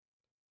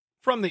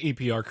From the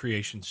EPR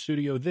Creation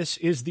Studio, this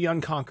is the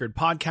Unconquered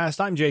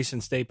Podcast. I'm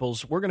Jason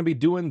Staples. We're going to be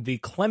doing the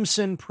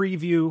Clemson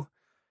preview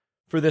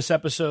for this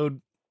episode.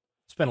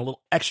 Spent a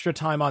little extra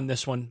time on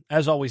this one.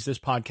 As always, this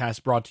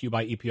podcast brought to you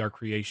by EPR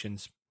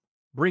Creations,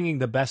 bringing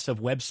the best of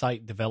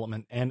website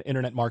development and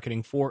internet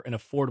marketing for an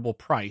affordable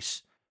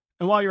price.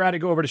 And while you're at it,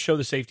 go over to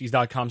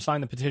showthesafeties.com,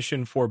 sign the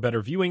petition for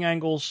better viewing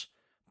angles,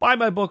 buy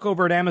my book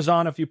over at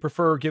Amazon if you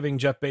prefer giving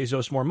Jeff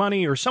Bezos more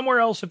money, or somewhere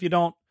else if you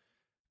don't.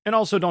 And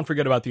also don't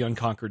forget about the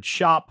Unconquered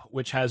shop,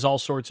 which has all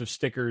sorts of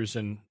stickers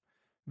and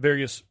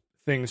various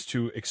things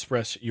to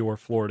express your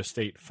Florida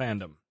State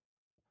fandom.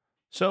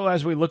 So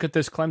as we look at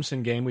this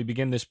Clemson game, we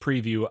begin this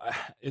preview.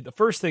 The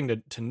first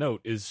thing to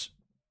note is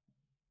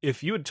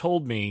if you had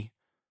told me,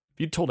 if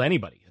you'd told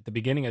anybody at the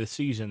beginning of the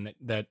season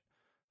that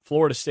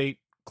Florida State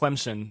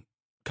Clemson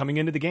coming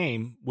into the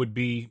game would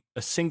be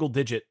a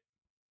single-digit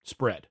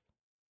spread,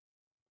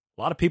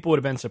 a lot of people would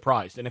have been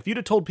surprised. And if you'd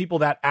have told people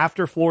that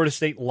after Florida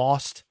State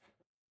lost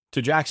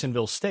to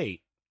Jacksonville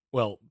State,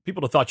 well, people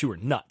would have thought you were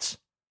nuts.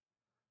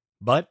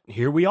 But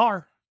here we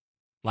are.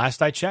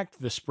 Last I checked,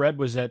 the spread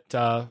was at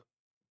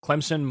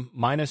Clemson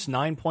minus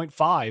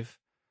 9.5.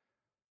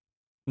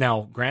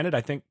 Now, granted,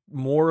 I think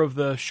more of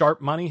the sharp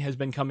money has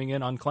been coming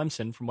in on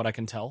Clemson from what I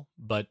can tell,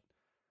 but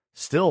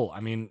still, I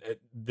mean,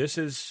 this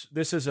is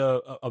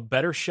a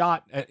better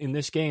shot in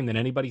this game than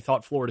anybody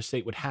thought Florida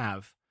State would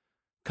have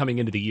coming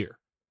into the year.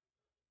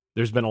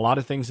 There's been a lot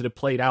of things that have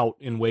played out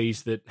in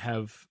ways that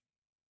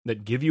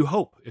give you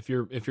hope if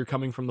you're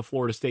coming from the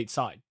Florida State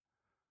side.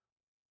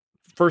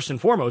 First and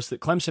foremost,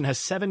 that Clemson has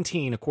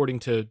 17, according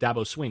to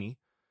Dabo Swinney,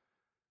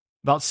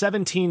 about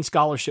 17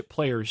 scholarship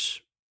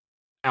players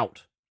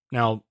out.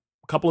 Now,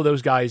 a couple of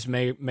those guys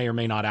may or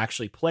may not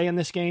actually play in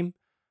this game,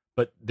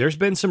 but there's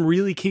been some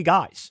really key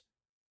guys.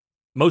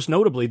 Most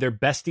notably, their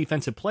best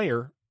defensive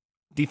player,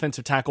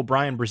 defensive tackle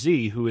Bryan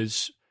Bresee, who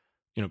is,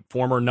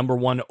 former number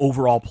one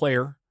overall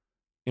player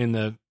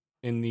in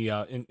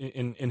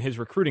his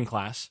recruiting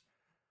class.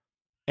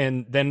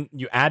 And then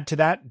you add to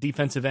that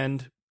defensive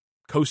end,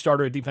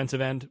 co-starter at defensive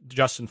end,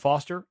 Justin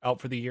Foster, out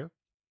for the year.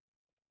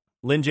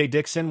 Lynn J.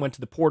 Dixon went to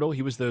the portal.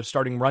 He was the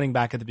starting running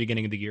back at the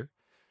beginning of the year.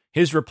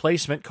 His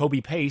replacement,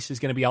 Kobe Pace, is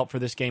going to be out for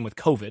this game with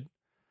COVID.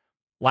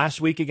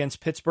 Last week against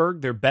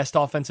Pittsburgh, their best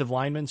offensive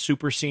lineman,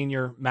 super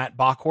senior Matt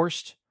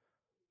Bockhorst,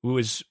 who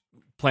was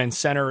playing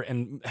center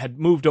and had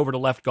moved over to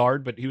left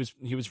guard, but he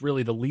was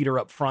really the leader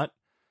up front.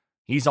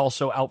 He's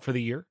also out for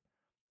the year.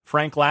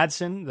 Frank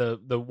Ladson,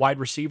 the wide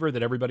receiver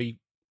that everybody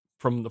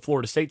from the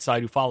Florida State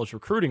side who follows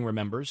recruiting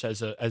remembers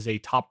as a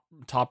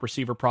top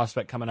receiver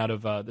prospect coming out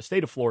of the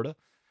state of Florida,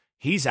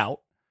 he's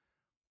out.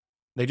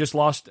 They just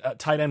lost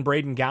tight end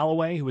Braden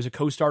Galloway, who was a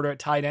co-starter at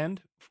tight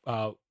end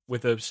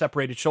with a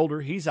separated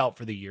shoulder. He's out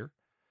for the year.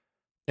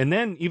 And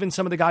then even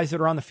some of the guys that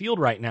are on the field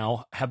right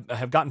now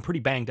have gotten pretty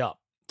banged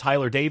up.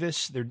 Tyler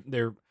Davis,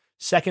 their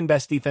second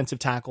best defensive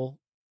tackle,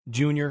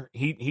 junior,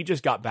 he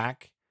just got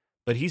back,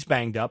 but he's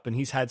banged up and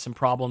he's had some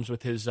problems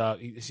with he's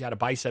had a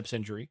biceps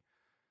injury.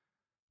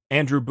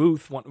 Andrew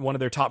Booth, one of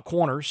their top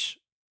corners,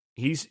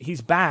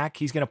 he's back.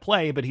 He's going to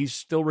play, but he's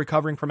still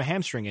recovering from a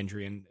hamstring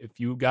injury. And if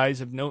you guys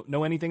have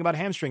know anything about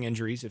hamstring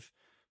injuries, if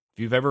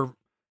you've ever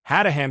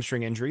had a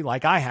hamstring injury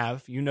like I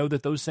have, you know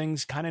that those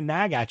things kind of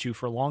nag at you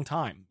for a long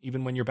time,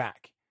 even when you're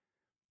back,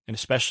 and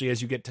especially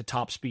as you get to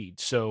top speed.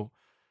 So,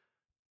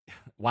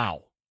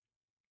 wow.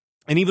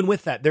 And even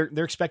with that, they're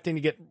expecting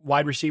to get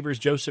wide receivers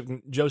Joseph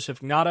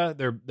Ngata,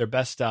 their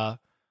best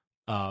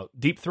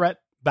deep threat,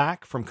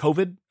 back from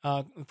COVID,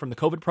 from the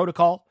COVID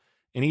protocol,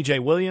 and EJ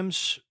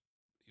Williams,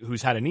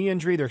 who's had a knee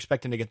injury. They're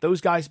expecting to get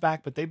those guys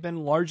back, but they've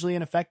been largely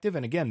ineffective.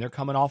 And again, they're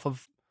coming off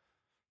of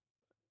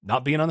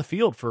not being on the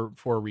field for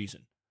a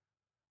reason.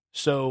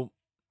 So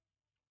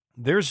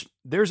there's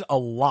a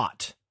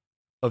lot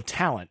of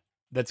talent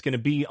that's going to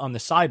be on the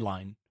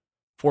sideline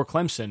for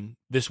Clemson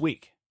this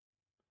week.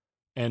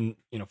 And,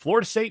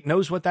 Florida State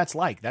knows what that's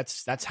like.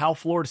 That's how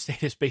Florida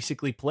State has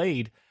basically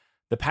played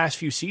the past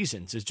few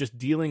seasons, is just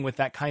dealing with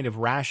that kind of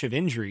rash of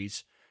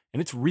injuries.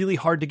 And it's really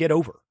hard to get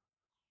over.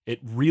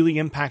 It really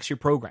impacts your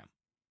program.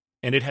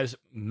 And it has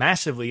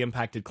massively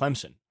impacted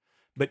Clemson.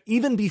 But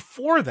even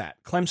before that,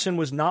 Clemson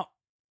was not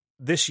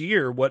this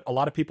year what a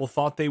lot of people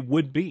thought they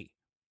would be,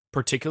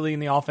 particularly in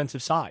the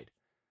offensive side.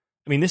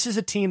 I mean, this is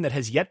a team that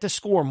has yet to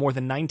score more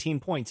than 19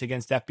 points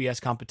against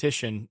FBS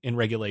competition in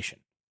regulation.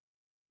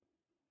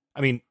 I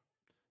mean,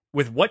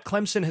 with what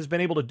Clemson has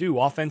been able to do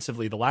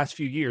offensively the last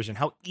few years and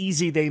how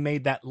easy they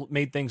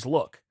made things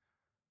look,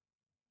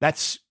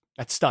 that's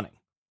stunning.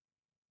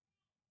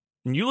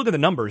 And you look at the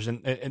numbers,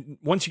 and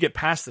once you get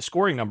past the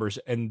scoring numbers,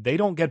 and they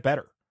don't get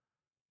better.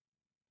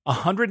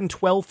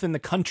 112th in the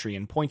country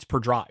in points per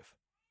drive.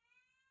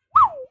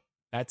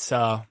 That's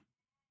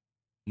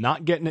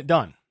not getting it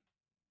done.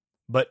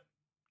 But,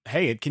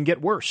 hey, it can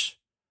get worse.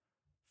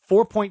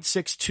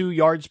 4.62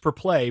 yards per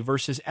play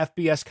versus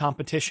FBS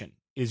competition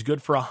is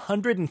good for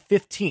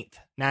 115th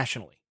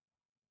nationally.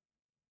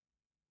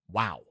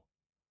 Wow.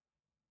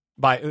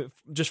 By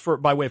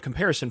way of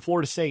comparison,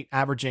 Florida State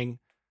averaging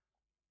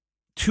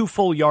 2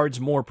 full yards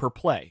more per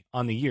play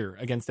on the year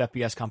against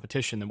FBS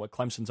competition than what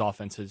Clemson's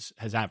offense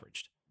has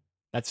averaged.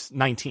 That's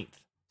 19th,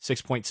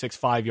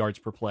 6.65 yards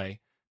per play,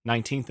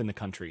 19th in the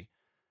country.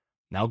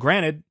 Now,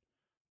 granted,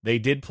 they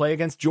did play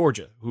against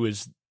Georgia, who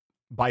is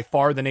by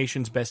far the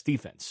nation's best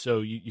defense.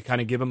 So you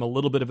kind of give them a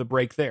little bit of a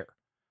break there.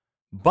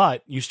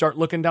 But you start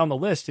looking down the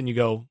list and you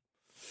go,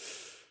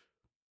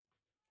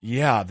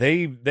 yeah,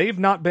 they've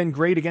not been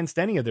great against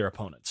any of their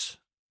opponents.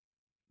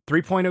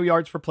 3.0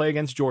 yards per play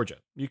against Georgia.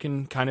 You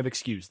can kind of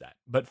excuse that.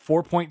 But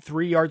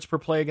 4.3 yards per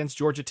play against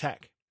Georgia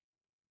Tech.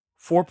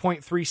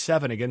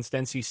 4.37 against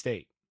NC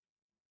State.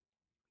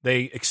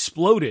 They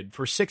exploded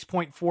for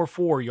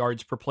 6.44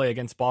 yards per play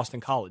against Boston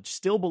College,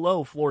 still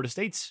below Florida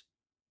State's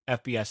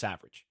FBS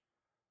average.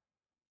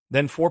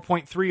 Then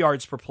 4.3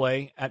 yards per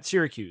play at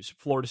Syracuse.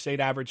 Florida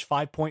State averaged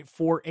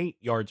 5.48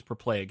 yards per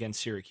play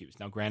against Syracuse.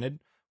 Now, granted,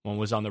 one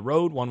was on the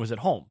road, one was at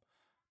home.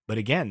 But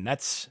again,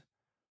 that's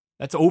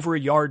over a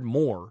yard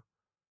more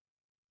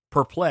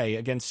per play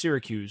against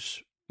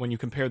Syracuse when you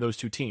compare those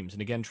two teams.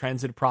 And again,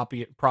 transitive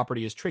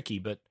property is tricky,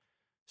 but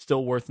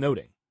still worth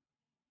noting.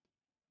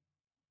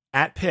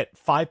 At Pitt,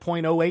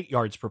 5.08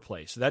 yards per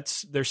play. So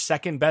that's their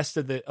second best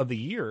of the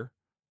year.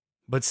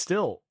 But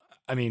still,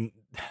 I mean,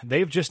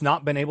 they've just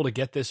not been able to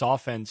get this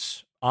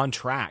offense on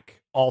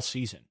track all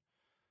season.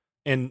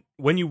 And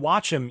when you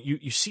watch them,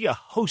 you see a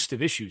host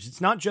of issues.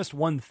 It's not just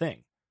one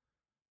thing.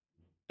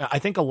 I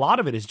think a lot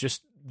of it is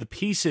just the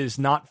pieces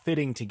not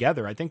fitting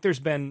together. I think there's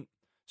been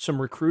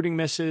some recruiting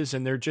misses,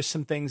 and there are just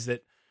some things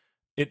that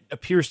it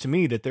appears to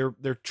me that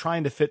they're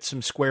trying to fit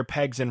some square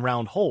pegs in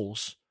round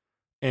holes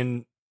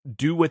and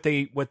do what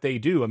they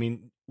do. I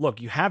mean,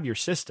 look, you have your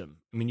system.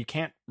 I mean, you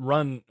can't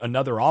run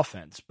another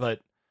offense, but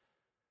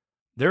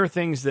there are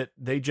things that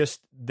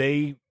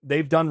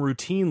they've done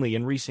routinely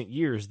in recent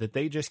years that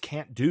they just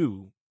can't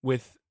do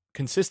with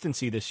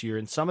consistency this year.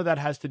 And some of that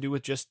has to do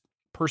with just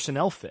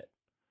personnel fit.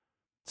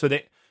 So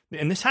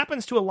and this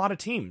happens to a lot of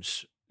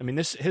teams. I mean,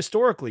 this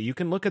historically, you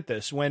can look at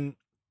this when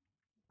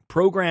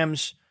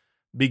programs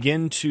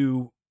begin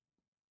to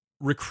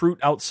recruit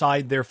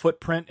outside their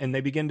footprint and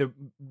they begin to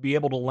be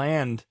able to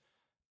land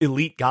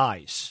elite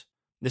guys.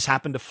 This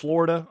happened to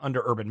Florida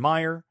under Urban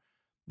Meyer.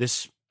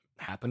 This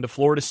happened to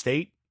Florida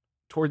State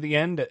toward the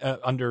end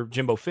under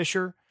Jimbo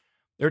Fisher.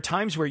 There are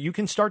times where you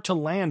can start to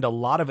land a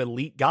lot of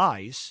elite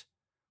guys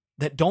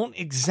that don't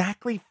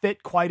exactly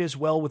fit quite as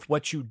well with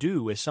what you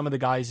do as some of the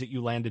guys that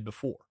you landed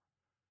before.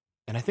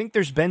 And I think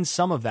there's been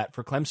some of that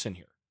for Clemson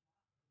here.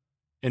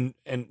 And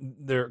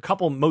there are a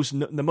couple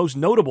the most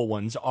notable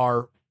ones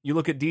are, you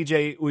look at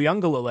DJ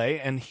Uiagalelei,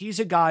 and he's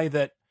a guy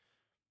that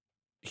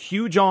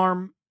huge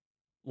arm,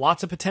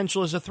 lots of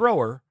potential as a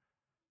thrower,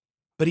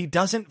 but he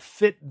doesn't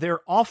fit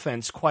their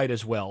offense quite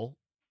as well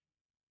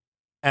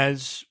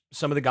as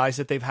some of the guys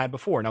that they've had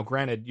before. Now,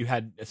 granted, you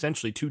had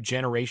essentially 2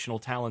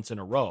 generational talents in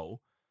a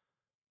row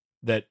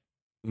that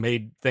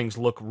made things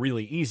look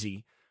really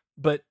easy.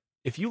 But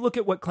if you look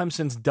at what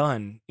Clemson's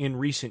done in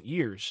recent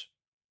years,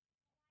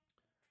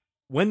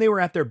 when they were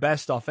at their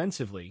best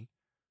offensively,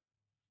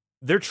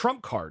 their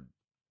trump card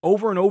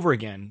over and over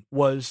again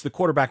was the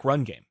quarterback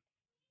run game.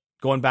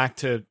 Going back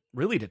to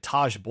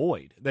Taj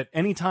Boyd, that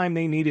anytime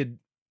they needed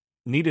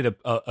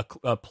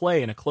a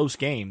play in a close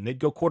game, they'd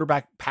go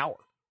quarterback power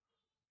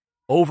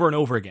over and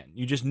over again.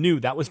 You just knew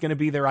that was going to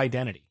be their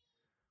identity.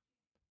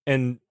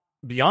 And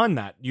beyond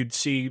that, you'd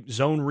see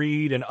zone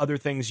read and other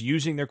things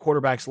using their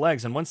quarterback's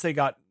legs. And once they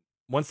got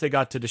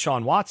to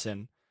Deshaun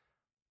Watson,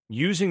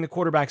 using the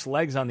quarterback's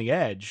legs on the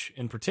edge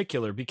in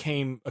particular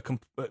became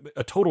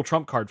a total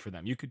trump card for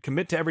them. You could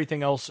commit to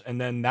everything else,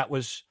 and then that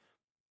was,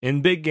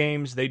 in big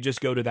games, they'd just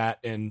go to that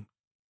and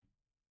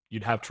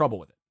you'd have trouble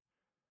with it.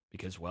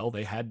 Because, well,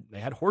 they had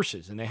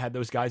horses, and they had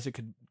those guys that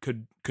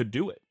could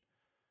do it.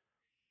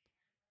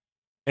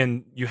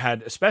 And you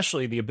had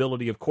especially the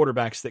ability of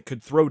quarterbacks that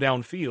could throw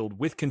downfield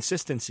with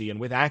consistency and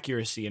with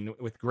accuracy and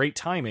with great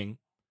timing,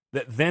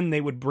 that then they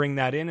would bring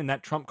that in, and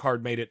that trump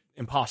card made it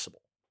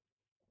impossible.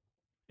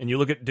 And you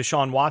look at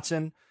Deshaun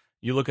Watson,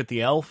 you look at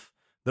the Elf,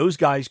 those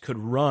guys could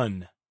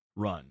run.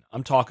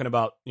 I'm talking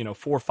about,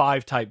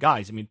 4.5 type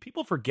guys. I mean,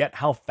 people forget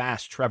how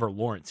fast Trevor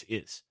Lawrence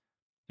is.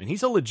 I mean,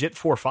 he's a legit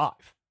 4.5.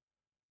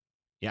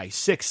 Yeah, he's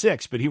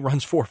 6'6", but he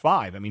runs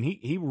 4.5. I mean,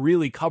 he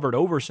really covered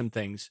over some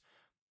things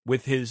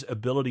with his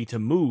ability to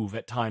move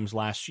at times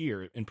last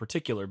year in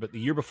particular, but the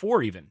year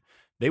before even.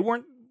 They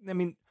weren't, I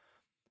mean,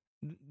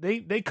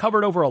 they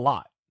covered over a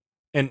lot.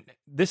 And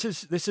this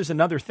is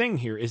another thing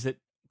here, is that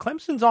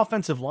Clemson's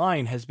offensive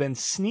line has been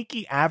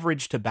sneaky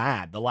average to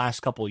bad the last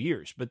couple of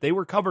years, but they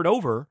were covered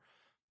over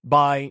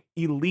by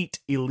elite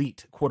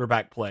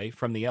quarterback play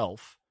from the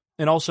Elf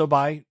and also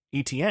by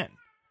ETN.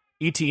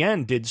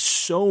 ETN did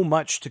so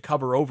much to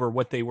cover over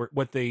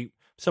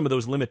some of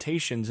those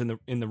limitations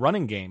in the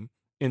running game,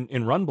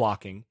 in run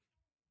blocking,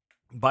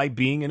 by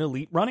being an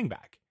elite running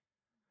back.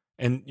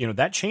 And,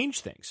 that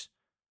changed things.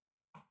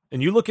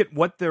 And you look at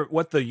what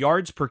the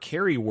yards per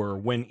carry were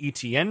when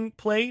ETN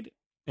played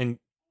and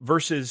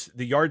versus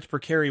the yards per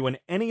carry when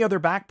any other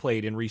back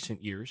played in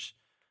recent years,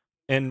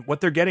 And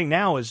what they're getting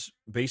now is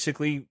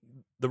basically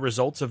the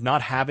results of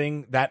not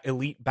having that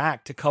elite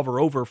back to cover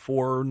over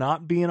for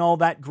not being all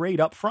that great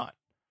up front.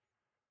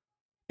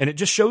 And it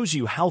just shows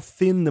you how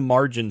thin the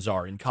margins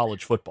are in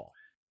college football.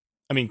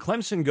 I mean,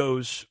 Clemson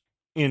goes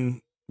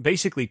in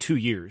basically 2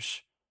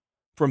 years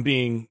from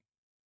being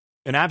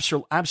an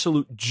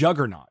absolute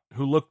juggernaut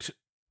who looked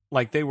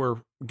like they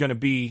were going to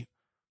be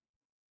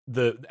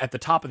at the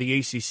top of the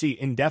ACC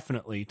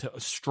indefinitely to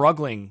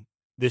struggling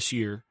this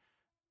year.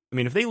 I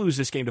mean, if they lose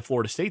this game to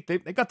Florida State,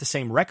 they've got the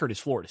same record as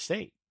Florida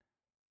State.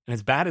 And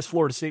as bad as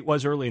Florida State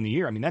was early in the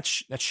year, I mean,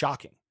 that's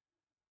shocking.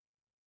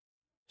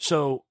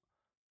 So,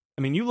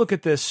 I mean, you look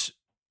at this,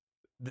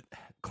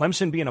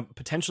 Clemson being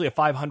potentially a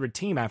 500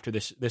 team after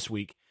this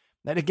week,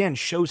 that again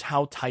shows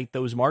how tight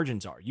those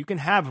margins are. You can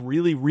have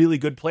really, really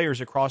good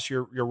players across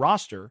your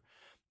roster,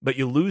 but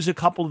you lose a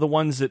couple of the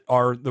ones that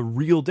are the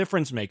real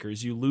difference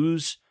makers. You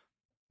lose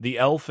the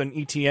Elf and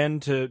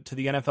ETN to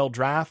the NFL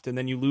draft, and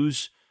then you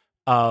lose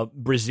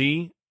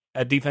Brzee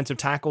at defensive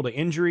tackle to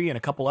injury and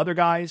a couple other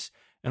guys,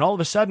 and all of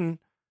a sudden,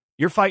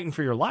 you're fighting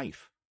for your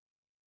life.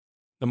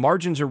 The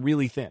margins are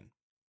really thin.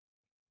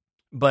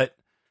 But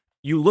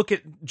you look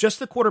at just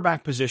the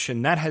quarterback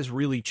position, that has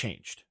really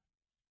changed.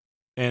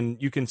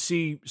 And you can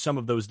see some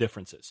of those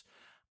differences.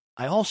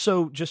 I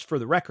also, just for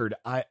the record,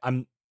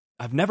 I've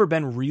never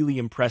been really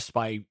impressed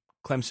by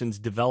Clemson's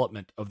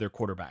development of their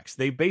quarterbacks.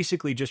 They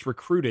basically just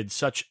recruited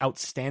such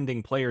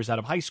outstanding players out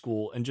of high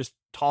school and just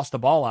tossed the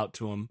ball out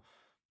to them.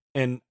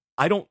 And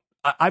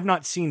I've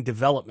not seen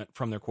development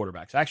from their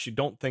quarterbacks. I actually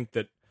don't think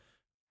that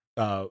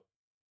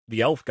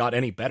the Elf got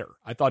any better.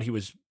 I thought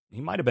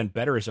he might have been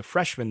better as a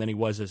freshman than he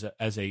was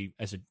as a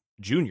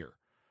junior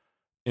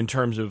in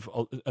terms of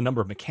a number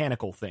of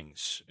mechanical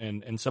things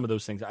and some of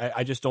those things.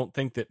 I just don't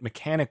think that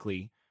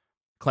mechanically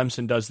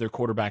Clemson does their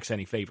quarterbacks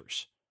any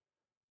favors.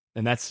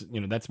 And that's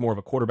more of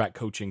a quarterback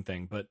coaching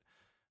thing. But,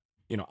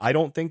 I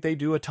don't think they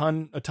do a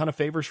ton of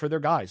favors for their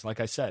guys, like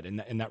I said,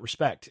 in that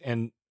respect.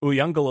 And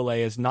Uiagalelei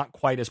is not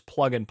quite as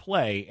plug and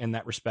play in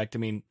that respect. I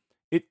mean,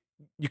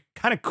 you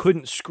kind of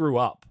couldn't screw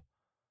up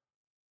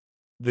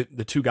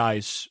the two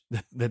guys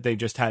that they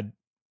just had,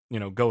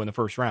 go in the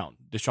first round,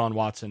 Deshaun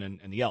Watson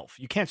and the Elf.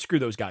 You can't screw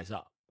those guys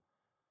up.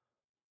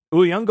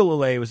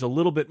 Uiagalelei was a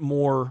little bit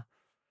more,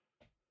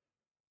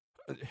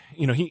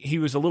 he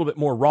was a little bit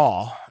more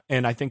raw.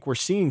 And I think we're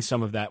seeing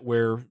some of that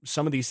where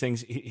some of these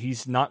things,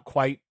 he's not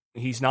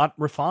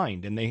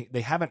refined. And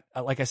they haven't,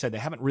 like I said, they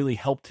haven't really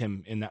helped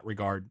him in that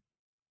regard.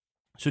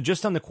 So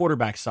just on the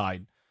quarterback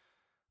side,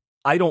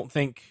 I don't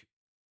think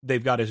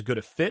they've got as good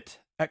a fit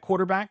at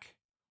quarterback.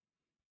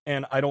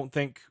 And I don't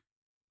think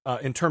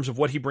in terms of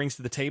what he brings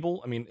to the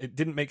table, I mean, it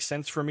didn't make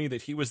sense for me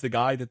that he was the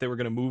guy that they were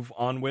going to move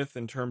on with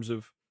in terms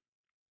of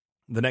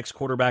the next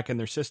quarterback in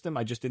their system.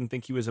 I just didn't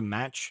think he was a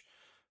match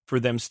for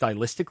them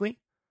stylistically.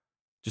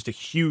 Just a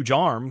huge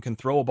arm, can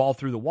throw a ball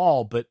through the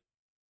wall, but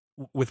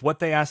with what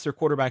they asked their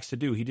quarterbacks to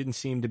do, he didn't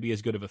seem to be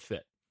as good of a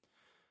fit.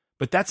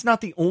 But that's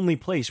not the only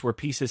place where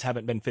pieces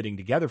haven't been fitting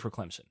together for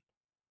Clemson.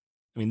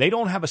 I mean, they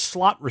don't have a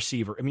slot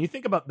receiver. I mean, you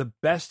think about the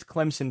best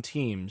Clemson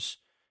teams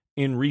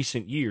in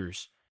recent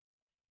years,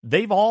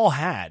 they've all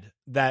had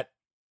that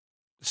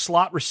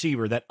slot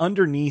receiver, that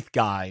underneath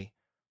guy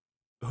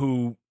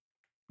who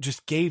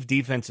just gave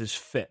defenses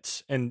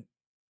fits. And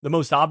the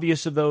most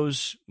obvious of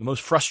those, the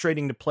most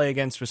frustrating to play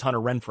against was Hunter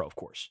Renfrow, of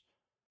course.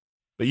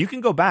 But you can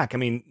go back. I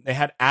mean, they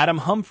had Adam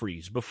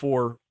Humphries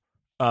before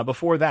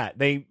that.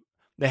 They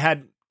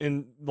had,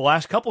 in the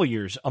last couple of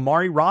years,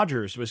 Amari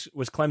Rodgers was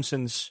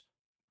Clemson's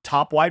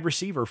top wide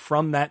receiver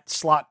from that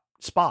slot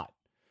spot.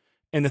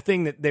 And the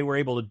thing that they were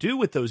able to do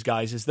with those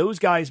guys is those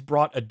guys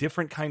brought a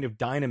different kind of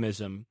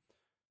dynamism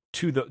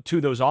to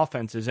those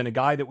offenses, and a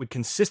guy that would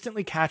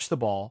consistently catch the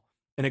ball,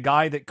 and a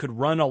guy that could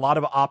run a lot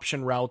of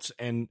option routes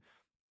and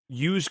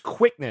use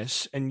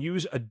quickness and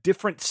use a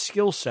different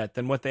skill set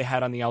than what they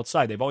had on the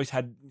outside. They've always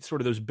had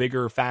sort of those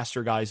bigger,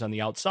 faster guys on the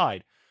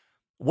outside.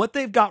 What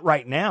they've got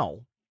right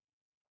now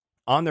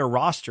on their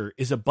roster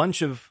is a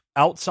bunch of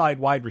outside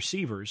wide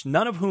receivers,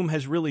 none of whom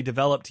has really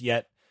developed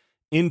yet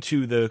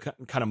into the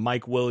kind of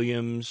Mike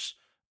Williams,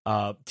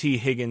 T.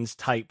 Higgins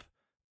type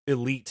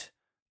elite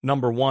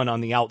number one on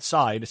the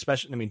outside,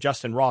 especially, I mean,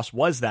 Justin Ross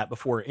was that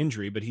before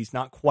injury, but he's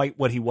not quite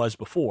what he was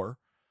before.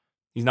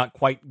 He's not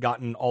quite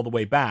gotten all the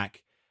way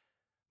back,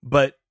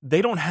 but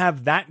they don't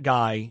have that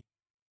guy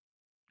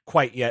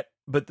quite yet.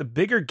 But the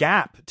bigger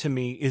gap to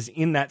me is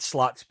in that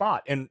slot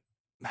spot. And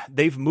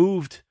they've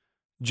moved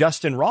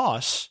Justin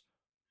Ross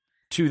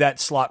to that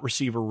slot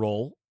receiver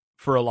role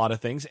for a lot of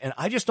things. And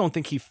I just don't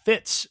think he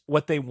fits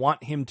what they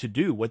want him to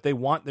do, what they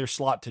want their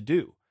slot to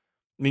do.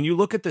 I mean, you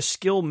look at the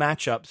skill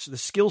matchups, the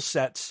skill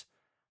sets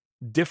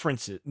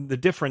differences, the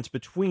difference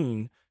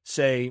between,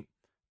 say,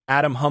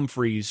 Adam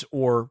Humphries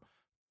or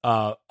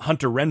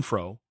Hunter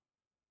Renfrow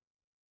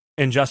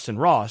and Justin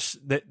Ross,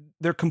 that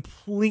they're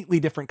completely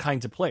different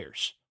kinds of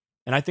players.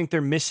 And I think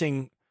they're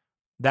missing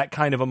that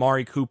kind of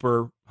Amari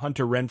Cooper,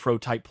 Hunter Renfrow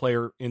type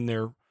player in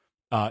their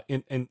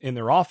in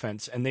their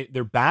offense, and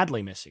they're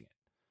badly missing it.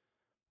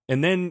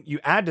 And then you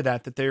add to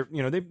that they're,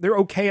 they're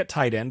okay at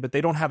tight end, but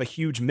they don't have a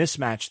huge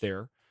mismatch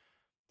there.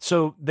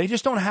 So they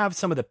just don't have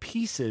some of the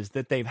pieces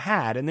that they've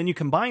had. And then you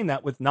combine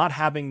that with not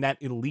having that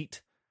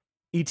elite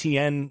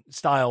ETN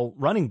style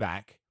running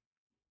back,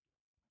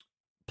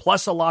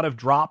 plus a lot of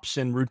drops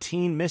and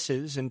routine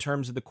misses in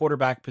terms of the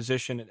quarterback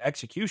position and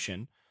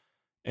execution,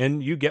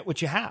 and you get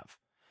what you have.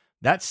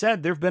 That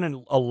said, there have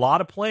been a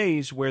lot of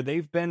plays where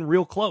they've been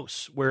real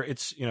close, where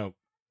it's,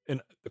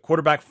 and the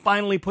quarterback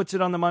finally puts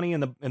it on the money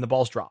and the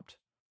ball's dropped.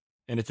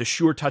 And it's a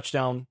sure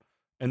touchdown.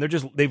 And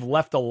they've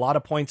left a lot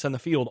of points on the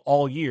field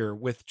all year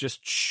with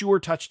just sure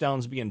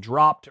touchdowns being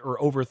dropped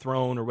or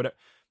overthrown or whatever.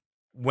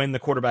 When the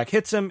quarterback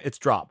hits him, it's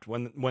dropped.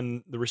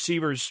 When the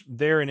receiver's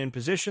there and in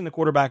position, the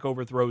quarterback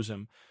overthrows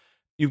him.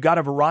 You've got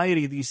a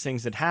variety of these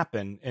things that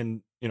happen.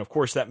 And, of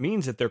course, that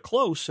means that they're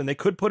close and they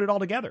could put it all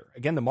together.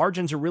 Again, the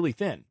margins are really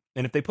thin.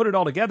 And if they put it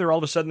all together, all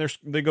of a sudden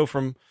they go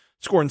from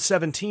scoring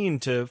 17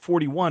 to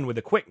 41 with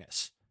a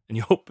quickness. And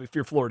you hope, if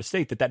you're Florida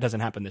State, that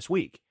doesn't happen this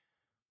week.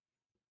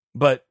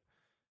 But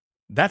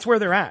that's where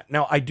they're at.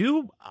 Now, I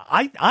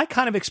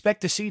kind of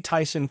expect to see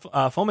Tyson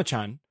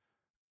Fomachan,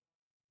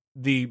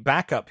 the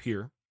backup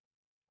here,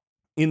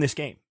 in this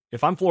game.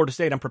 If I'm Florida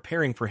State, I'm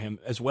preparing for him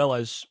as well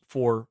as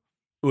for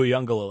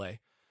Uiagalelei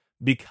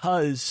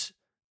because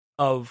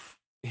of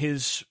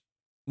his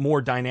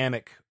more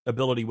dynamic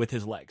ability with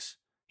his legs.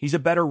 He's a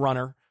better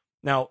runner.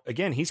 Now,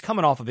 again, he's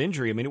coming off of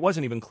injury. I mean, it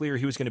wasn't even clear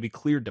he was going to be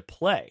cleared to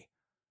play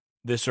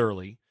this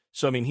early.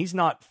 So, I mean, he's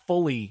not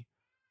fully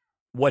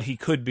what he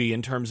could be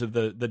in terms of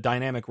the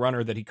dynamic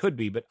runner that he could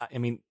be. But, I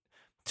mean,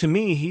 to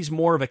me, he's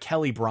more of a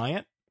Kelly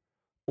Bryant.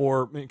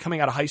 Or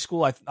coming out of high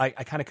school, I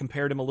kind of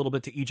compared him a little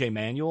bit to EJ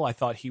Manuel. I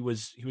thought he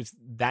was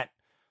that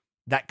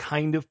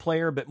kind of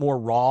player, a bit more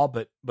raw,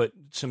 but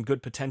some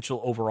good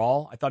potential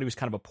overall. I thought he was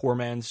kind of a poor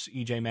man's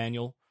EJ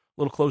Manuel,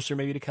 a little closer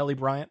maybe to Kelly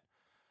Bryant.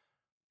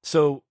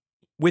 So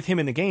with him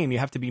in the game, you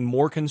have to be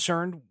more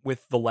concerned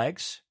with the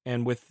legs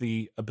and with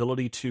the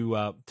ability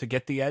to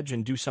get the edge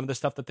and do some of the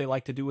stuff that they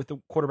like to do with the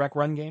quarterback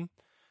run game.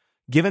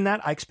 Given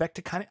that,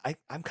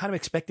 I'm kind of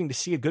expecting to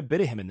see a good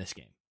bit of him in this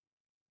game.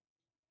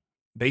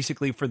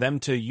 Basically, for them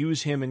to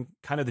use him in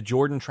kind of the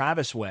Jordan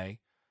Travis way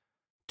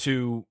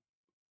to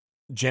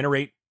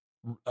generate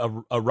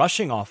a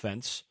rushing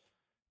offense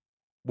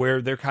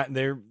where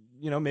they're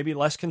maybe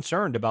less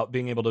concerned about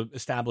being able to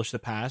establish the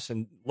pass.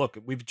 And look,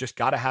 we've just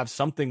got to have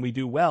something we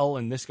do well,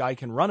 and this guy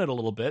can run it a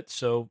little bit.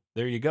 So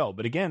there you go.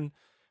 But again,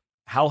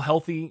 how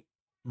healthy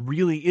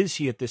really is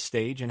he at this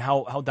stage, and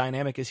how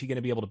dynamic is he going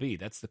to be able to be?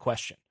 That's the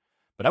question.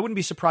 But I wouldn't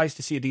be surprised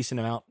to see a decent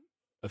amount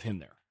of him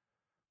there.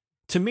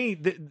 To me,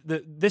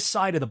 this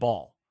side of the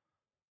ball,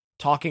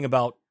 talking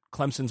about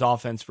Clemson's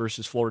offense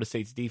versus Florida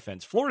State's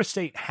defense, Florida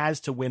State has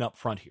to win up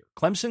front here.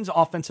 Clemson's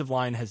offensive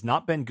line has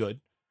not been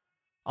good.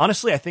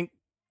 Honestly, I think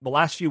the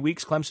last few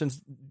weeks,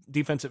 Clemson's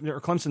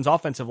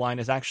offensive line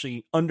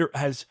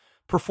has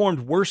performed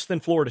worse than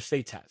Florida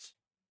State's has.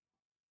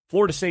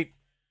 Florida State,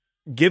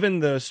 given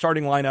the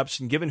starting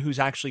lineups and given who's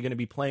actually going to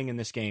be playing in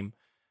this game,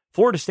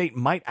 Florida State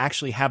might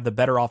actually have the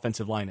better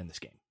offensive line in this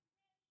game,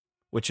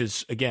 which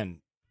is, again,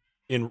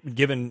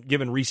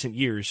 given recent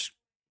years,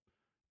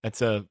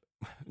 that's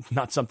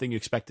not something you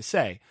expect to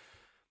say.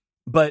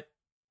 But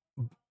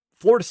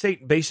Florida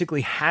State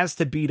basically has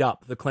to beat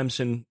up the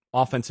Clemson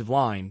offensive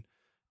line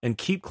and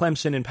keep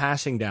Clemson in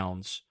passing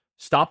downs,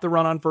 stop the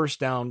run on first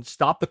down,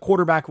 stop the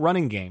quarterback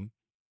running game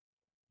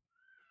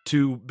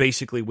to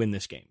basically win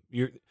this game.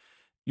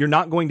 You're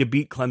not going to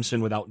beat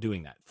Clemson without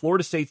doing that.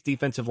 Florida State's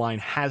defensive line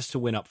has to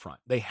win up front.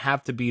 They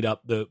have to beat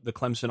up the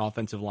Clemson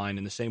offensive line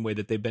in the same way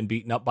that they've been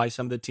beaten up by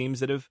some of the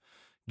teams that have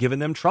given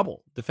them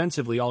trouble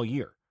defensively all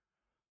year.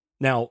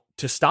 Now,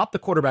 to stop the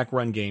quarterback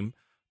run game,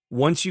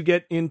 once you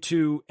get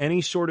into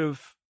any sort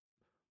of,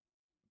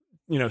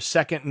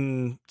 2nd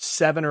and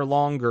 7 or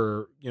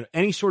longer,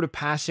 any sort of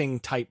passing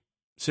type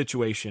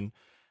situation,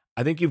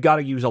 I think you've got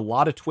to use a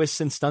lot of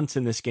twists and stunts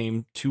in this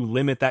game to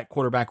limit that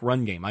quarterback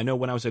run game. I know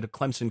when I was at a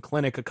Clemson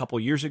clinic a couple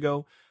years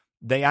ago,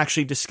 they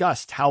actually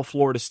discussed how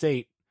Florida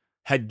State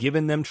had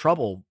given them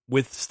trouble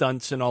with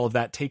stunts and all of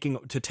that,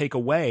 to take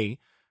away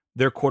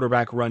their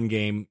quarterback run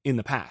game in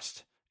the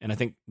past. And I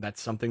think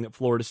that's something that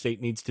Florida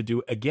State needs to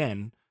do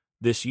again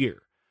this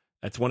year.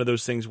 That's one of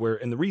those things where,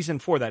 and the reason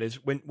for that is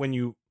when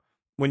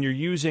you're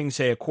using,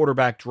 say, a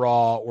quarterback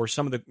draw or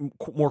some of the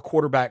more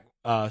quarterback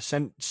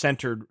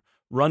centered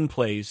run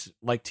plays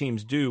like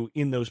teams do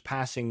in those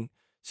passing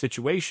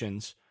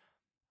situations,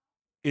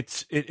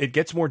 it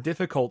gets more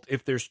difficult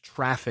if there's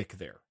traffic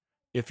there,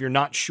 if you're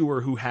not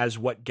sure who has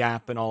what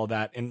gap and all of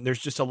that, and there's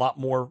just a lot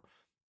more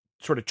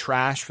sort of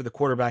trash for the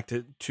quarterback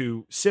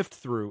to sift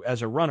through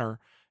as a runner,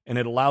 and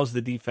it allows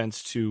the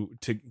defense to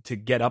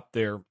get up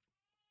there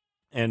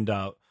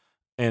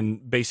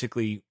and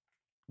basically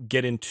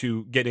get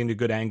into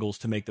good angles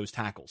to make those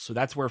tackles. So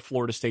that's where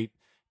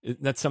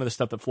that's some of the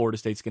stuff that Florida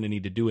State's going to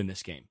need to do in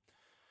this game.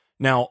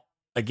 Now,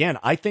 again,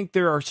 I think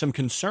there are some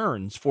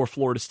concerns for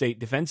Florida State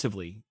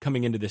defensively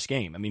coming into this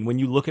game. I mean, when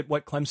you look at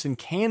what Clemson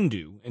can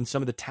do and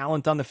some of the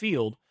talent on the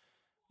field,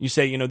 You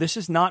say, this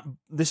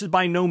is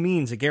by no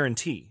means a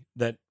guarantee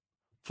that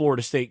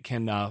Florida State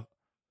can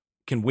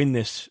win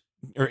this,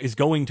 or is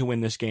going to win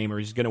this game, or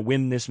is going to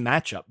win this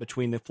matchup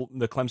between the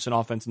Clemson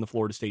offense and the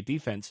Florida State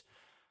defense.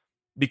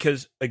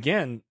 Because,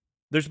 again,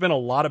 there's been a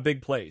lot of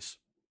big plays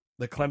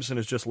that Clemson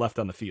has just left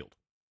on the field.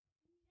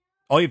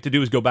 All you have to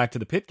do is go back to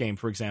the Pitt game,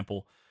 for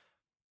example.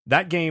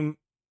 That game,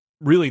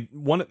 really,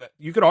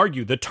 you could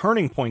argue the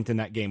turning point in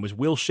that game was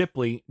Will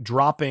Shipley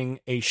dropping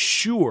a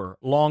sure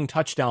long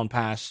touchdown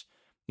pass,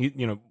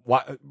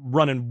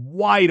 running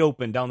wide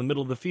open down the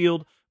middle of the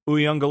field.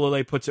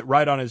 Uiagalelei puts it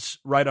right on his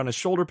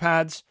shoulder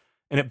pads,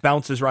 and it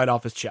bounces right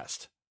off his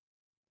chest.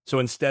 So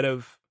instead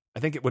of, I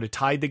think it would have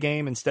tied the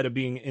game, instead of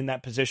being in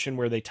that position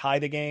where they tie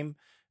the game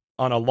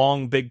on a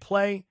long, big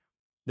play,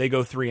 they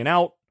go 3 and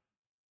out.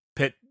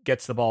 Pitt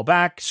gets the ball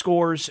back,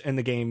 scores, and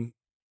the game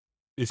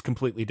is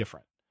completely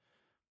different.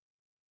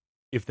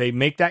 If they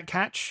make that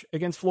catch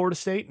against Florida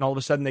State and all of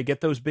a sudden they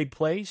get those big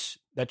plays,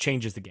 that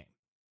changes the game.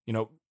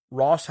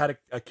 Ross had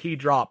a key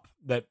drop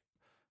that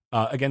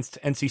against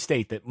NC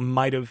State that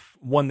might have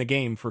won the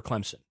game for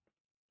Clemson.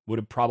 Would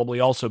have probably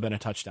also been a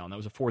touchdown. That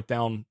was a 4th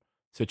down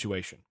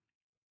situation.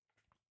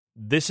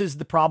 This is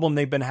the problem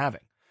they've been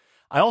having.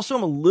 I also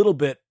am a little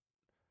bit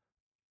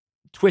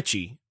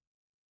twitchy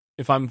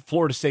if I'm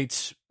Florida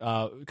State's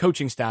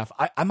coaching staff.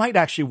 I might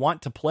actually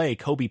want to play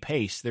Kobe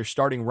Pace, their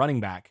starting running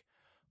back,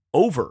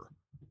 over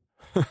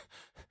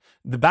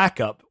the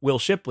backup, Will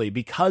Shipley,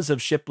 because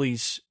of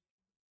Shipley's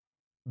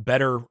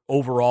better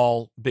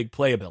overall big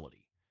play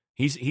ability.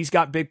 He's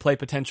got big play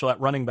potential at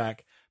running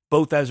back,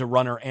 both as a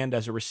runner and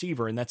as a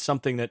receiver, and that's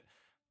something that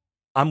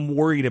I'm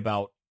worried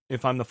about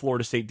if I'm the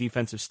Florida State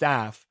defensive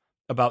staff,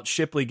 about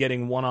Shipley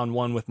getting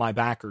one-on-one with my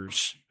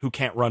backers who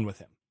can't run with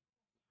him.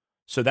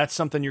 So that's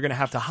something you're going to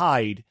have to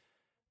hide,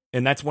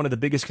 and that's one of the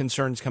biggest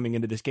concerns coming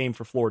into this game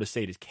for Florida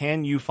State is,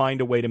 can you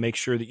find a way to make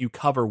sure that you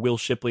cover Will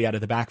Shipley out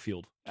of the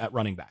backfield at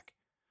running back?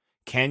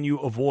 Can you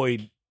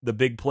avoid the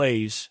big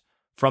plays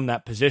from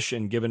that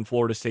position, given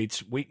Florida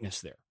State's weakness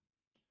there?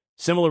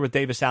 Similar with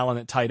Davis Allen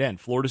at tight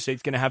end. Florida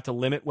State's going to have to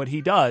limit what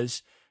he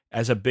does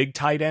as a big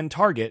tight end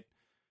target.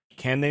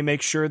 Can they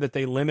make sure that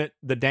they limit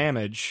the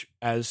damage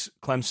as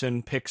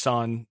Clemson picks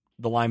on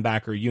the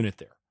linebacker unit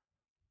there?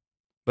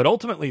 But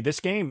ultimately, this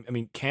game,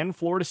 can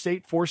Florida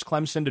State force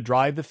Clemson to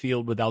drive the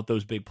field without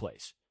those big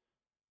plays?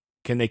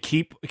 Can they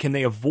keep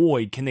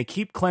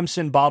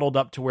Clemson bottled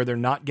up to where they're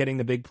not getting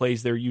the big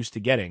plays they're used to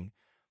getting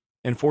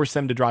and force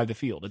them to drive the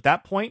field? At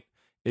that point,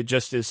 it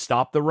just is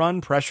stop the run,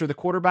 pressure the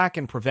quarterback,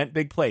 and prevent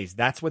big plays.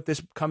 That's what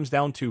this comes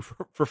down to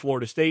for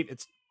Florida State.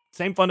 It's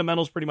same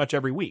fundamentals pretty much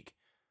every week.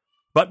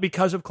 But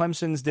because of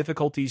Clemson's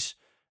difficulties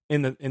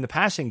in the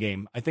passing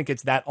game, I think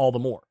it's that all the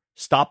more.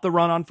 Stop the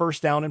run on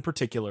first down in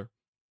particular.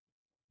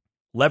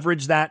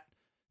 Leverage that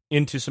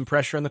into some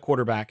pressure on the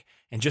quarterback,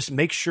 and just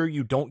make sure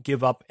you don't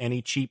give up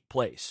any cheap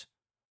plays.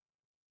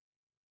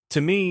 To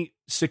me,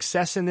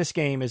 success in this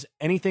game is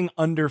anything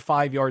under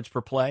 5 yards per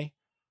play,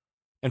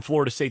 and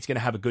Florida State's going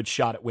to have a good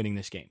shot at winning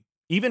this game.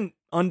 Even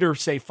under,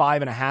 say,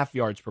 5.5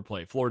 yards per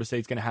play, Florida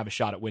State's going to have a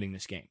shot at winning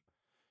this game.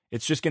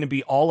 It's just going to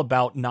be all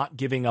about not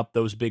giving up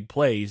those big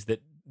plays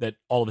that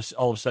all of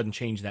a sudden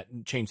change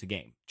the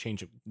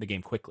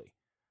game quickly.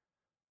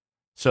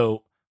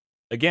 So,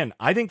 again,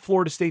 I think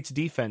Florida State's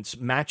defense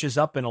matches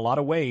up in a lot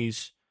of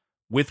ways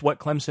with what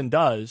Clemson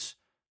does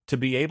to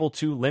be able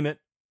to limit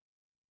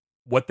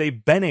what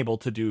they've been able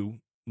to do,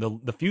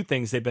 the few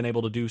things they've been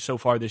able to do so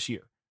far this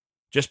year.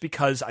 Just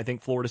because I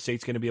think Florida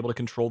State's going to be able to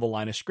control the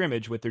line of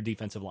scrimmage with their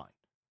defensive line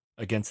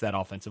against that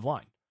offensive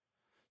line.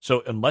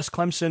 So unless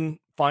Clemson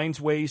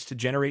finds ways to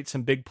generate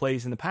some big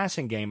plays in the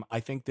passing game, I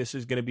think this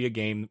is going to be a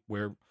game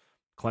where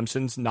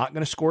Clemson's not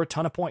going to score a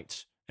ton of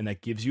points, and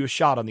that gives you a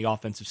shot on the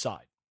offensive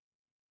side.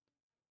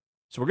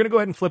 So we're going to go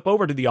ahead and flip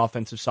over to the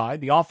offensive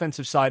side. The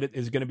offensive side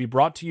is going to be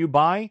brought to you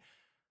by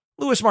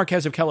Louis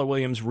Marquez of Keller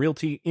Williams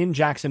Realty in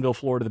Jacksonville,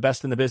 Florida, the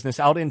best in the business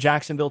out in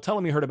Jacksonville. Tell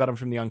them you heard about them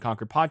from the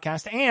Unconquered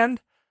podcast,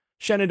 and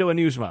Shenandoah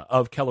Newsma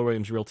of Keller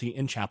Williams Realty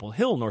in Chapel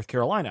Hill, North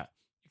Carolina.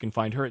 You can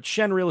find her at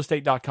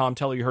shenrealestate.com.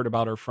 Tell her you heard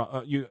about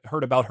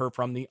her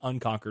from the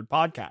Unconquered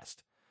podcast.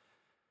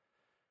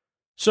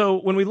 So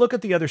when we look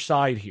at the other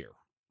side here,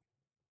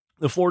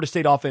 the Florida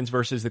State offense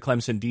versus the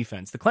Clemson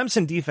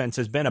defense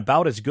has been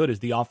about as good as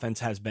the offense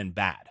has been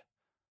bad.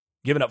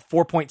 Giving up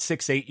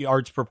 4.68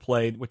 yards per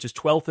play, which is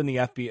 12th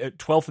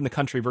in the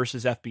country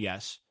versus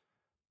FBS.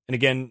 And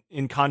again,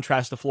 in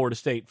contrast to Florida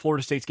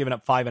State's given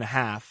up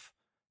 5.5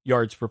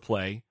 yards per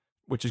play,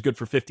 which is good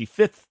for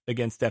 55th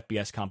against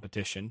FBS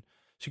competition.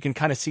 So you can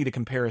kind of see the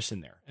comparison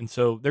there. And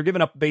so they're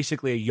giving up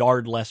basically a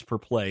yard less per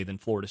play than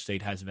Florida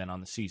State has been on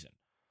the season.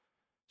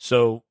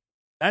 So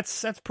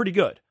that's pretty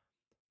good.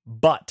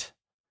 But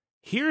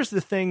here's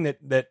the thing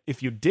that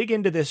if you dig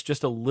into this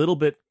just a little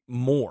bit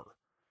more,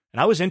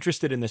 and I was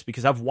interested in this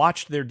because I've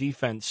watched their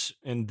defense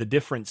and the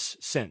difference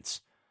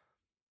since.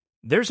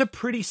 There's a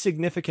pretty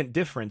significant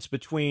difference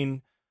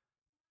between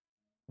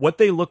what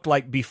they looked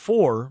like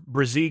before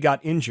Bresee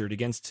got injured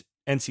against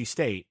NC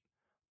State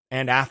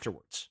and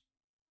afterwards.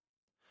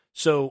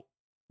 So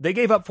they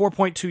gave up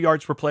 4.2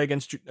 yards per play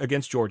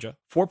against Georgia,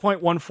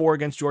 4.14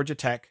 against Georgia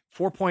Tech,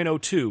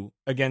 4.02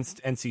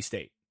 against NC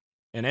State.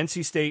 And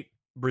NC State,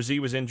 Bresee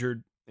was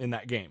injured in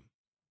that game.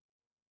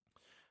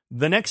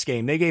 The next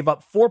game, they gave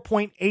up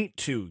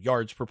 4.82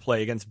 yards per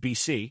play against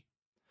BC,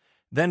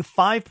 then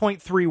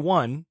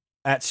 5.31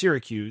 at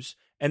Syracuse,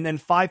 and then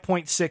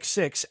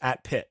 5.66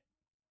 at Pitt.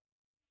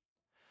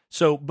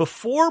 So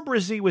before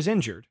Bresee was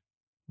injured,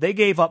 they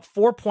gave up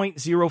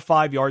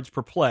 4.05 yards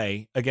per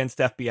play against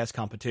FBS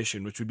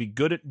competition, which would be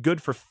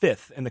good for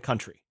fifth in the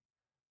country.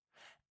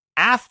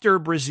 After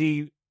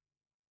Bresee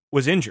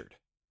was injured,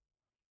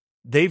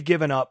 they've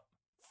given up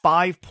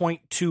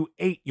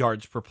 5.28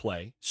 yards per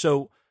play.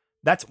 So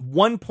that's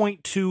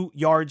 1.2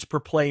 yards per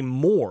play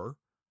more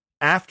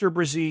after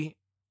Bresee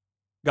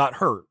got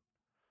hurt.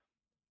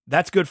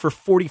 That's good for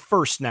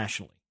 41st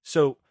nationally.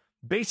 So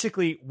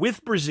basically,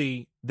 with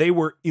Bresee, they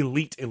were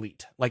elite,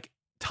 like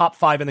top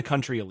 5 in the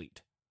country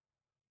elite.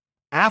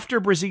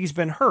 After Bresee's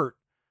been hurt,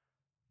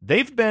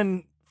 they've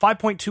been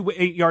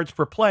 5.28 yards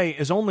per play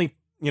is only,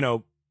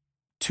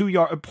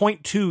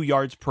 0.2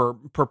 yards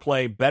per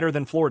play better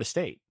than Florida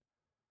State.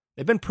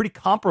 They've been pretty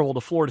comparable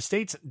to Florida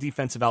State's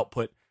defensive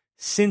output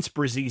since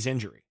Bresee's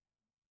injury.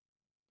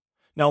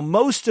 Now,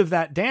 most of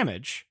that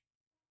damage,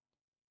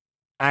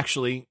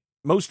 actually,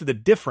 most of the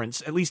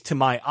difference, at least to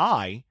my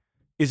eye,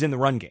 is in the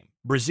run game.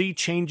 Bresee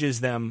changes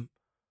them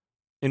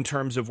in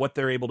terms of what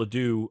they're able to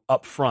do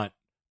up front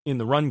in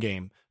the run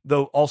game,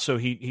 though also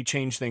he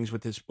changed things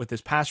with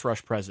his pass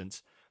rush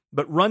presence.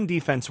 But run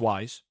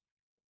defense-wise,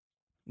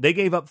 they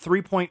gave up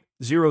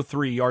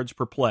 3.03 yards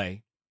per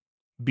play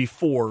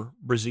before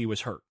Bresee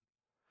was hurt.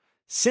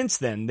 Since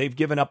then, they've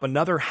given up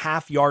another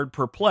half yard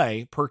per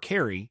play per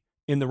carry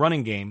in the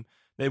running game.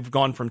 They've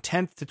gone from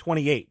 10th to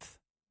 28th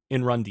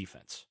in run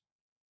defense.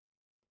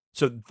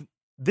 So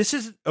this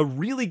is a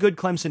really good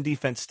Clemson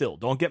defense still.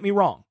 Don't get me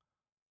wrong.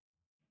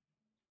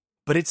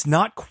 But it's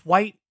not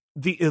quite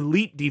the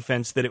elite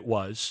defense that it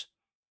was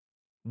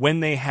when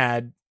they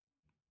had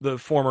the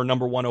former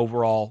number 1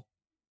 overall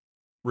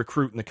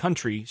recruit in the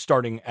country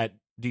starting at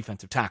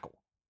defensive tackle.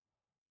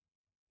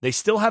 They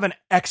still have an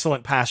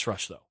excellent pass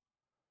rush, though.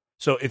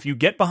 So if you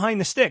get behind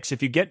the sticks,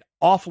 if you get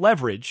off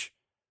leverage,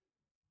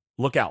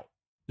 look out.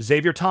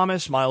 Xavier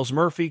Thomas, Miles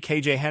Murphy,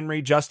 KJ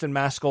Henry, Justin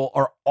Maskell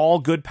are all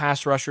good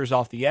pass rushers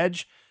off the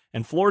edge,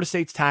 and Florida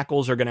State's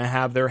tackles are going to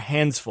have their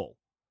hands full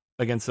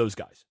against those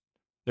guys.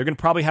 They're going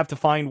to probably have to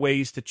find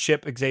ways to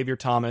chip Xavier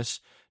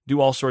Thomas,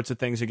 do all sorts of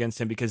things against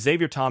him, because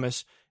Xavier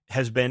Thomas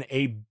has been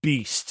a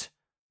beast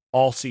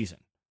all season.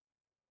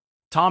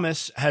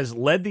 Thomas has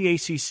led the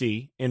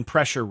ACC in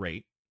pressure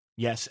rate,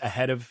 yes,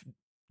 ahead of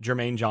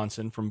Jermaine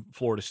Johnson from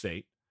Florida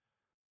State.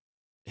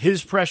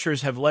 His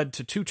pressures have led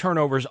to 2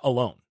 turnovers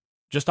alone,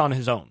 just on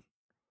his own.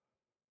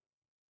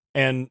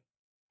 And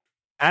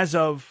as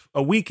of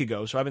a week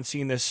ago, so I haven't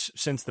seen this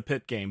since the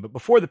Pitt game, but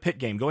before the Pitt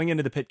game, going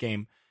into the Pitt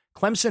game,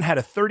 Clemson had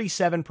a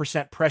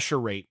 37% pressure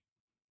rate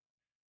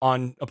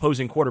on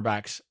opposing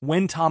quarterbacks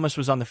when Thomas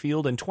was on the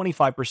field and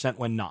 25%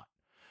 when not.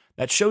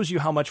 That shows you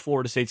how much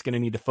Florida State's going to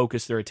need to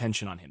focus their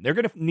attention on him. They're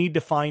going to need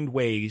to find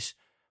ways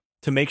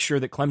to make sure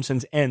that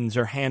Clemson's ends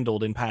are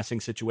handled in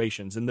passing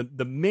situations. And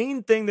the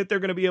main thing that they're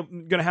going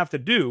to have to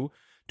do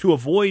to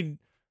avoid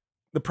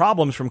the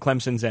problems from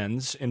Clemson's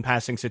ends in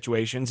passing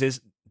situations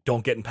is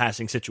don't get in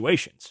passing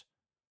situations.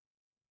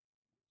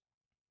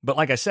 But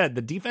like I said,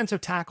 the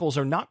defensive tackles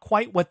are not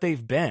quite what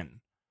they've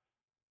been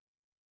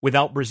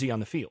without Bresee on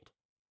the field.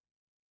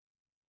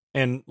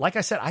 And like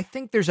I said, I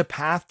think there's a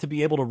path to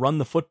be able to run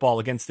the football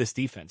against this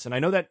defense. And I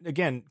know that,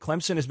 again,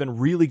 Clemson has been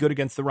really good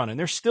against the run, and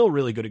they're still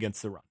really good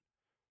against the run.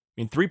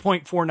 I mean,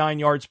 3.49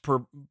 yards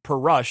per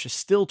rush is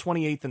still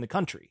 28th in the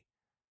country.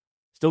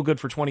 Still good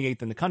for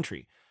 28th in the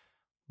country.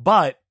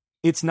 But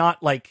it's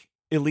not like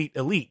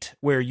elite,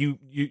 where you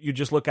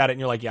just look at it and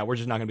you're like, yeah, we're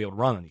just not going to be able to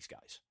run on these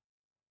guys.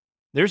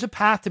 There's a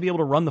path to be able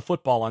to run the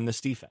football on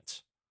this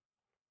defense.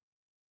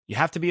 You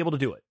have to be able to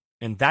do it.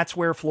 And that's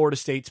where Florida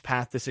State's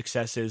path to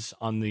success is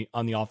on the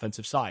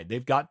offensive side.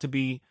 They've got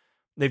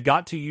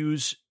to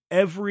use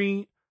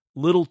every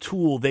little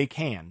tool they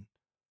can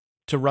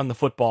to run the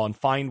football and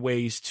find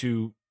ways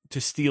to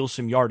steal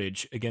some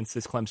yardage against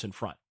this Clemson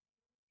front.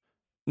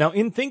 Now,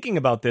 in thinking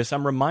about this,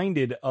 I'm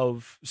reminded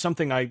of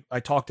something I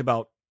talked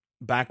about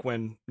back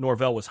when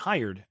Norvell was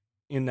hired,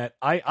 in that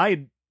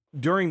I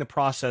during the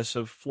process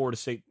of Florida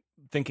State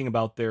thinking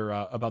about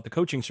the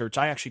coaching search,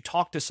 I actually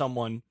talked to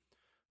someone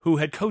who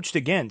had coached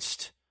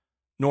against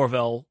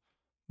Norvell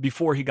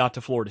before he got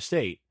to Florida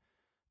State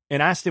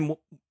and asked him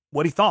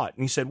what he thought.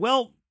 And he said,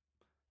 well,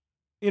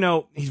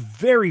 he's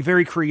very,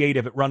 very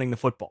creative at running the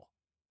football.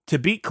 To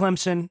beat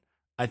Clemson,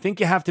 I think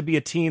you have to be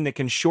a team that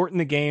can shorten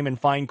the game and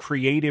find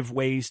creative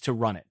ways to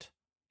run it.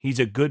 He's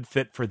a good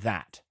fit for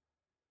that.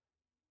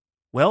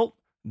 Well,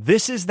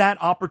 this is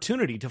that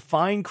opportunity to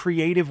find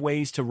creative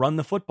ways to run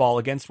the football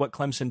against what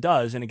Clemson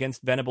does and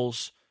against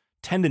Venable's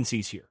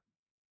tendencies here.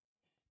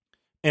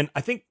 And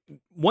I think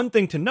one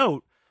thing to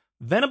note,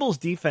 Venables'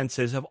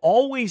 defenses have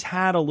always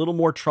had a little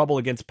more trouble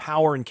against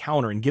power and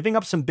counter and giving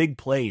up some big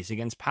plays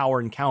against power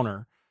and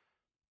counter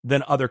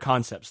than other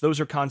concepts. Those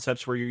are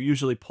concepts where you're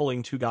usually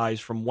pulling two guys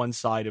from one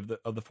side of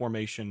the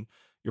formation.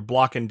 You're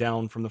blocking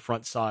down from the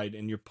front side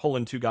and you're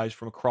pulling two guys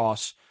from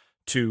across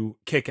to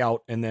kick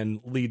out and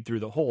then lead through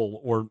the hole.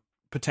 Or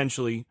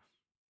potentially,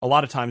 a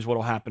lot of times what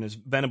will happen is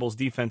Venables'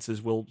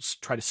 defenses will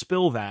try to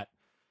spill that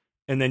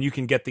and then you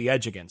can get the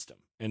edge against them.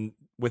 And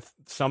with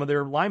some of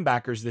their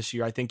linebackers this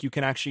year, I think you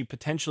can actually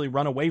potentially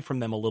run away from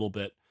them a little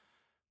bit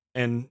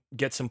and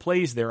get some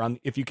plays there on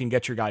if you can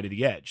get your guy to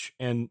the edge.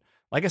 And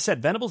like I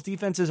said, Venables'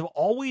 defenses have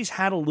always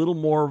had a little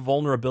more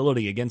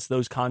vulnerability against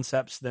those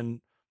concepts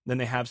than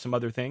they have some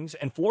other things.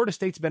 And Florida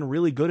State's been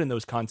really good in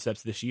those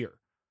concepts this year.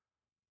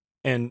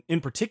 And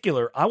in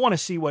particular, I want to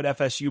see what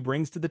FSU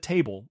brings to the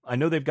table. I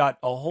know they've got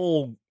a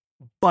whole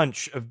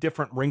bunch of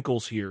different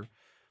wrinkles here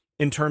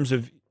in terms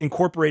of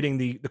incorporating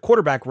the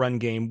quarterback run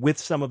game with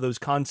some of those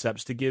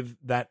concepts to give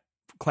that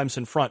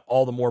Clemson front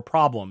all the more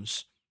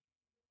problems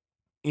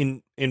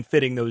in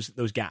fitting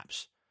those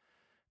gaps.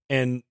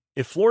 And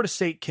if Florida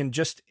State can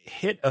just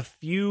hit a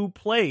few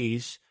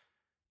plays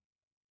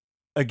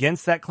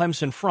against that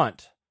Clemson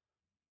front,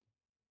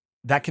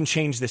 that can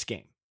change this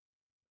game.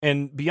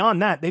 And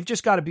beyond that, they've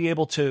just got to be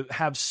able to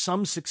have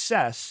some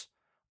success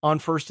on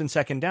first and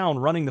second down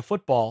running the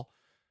football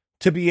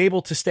to be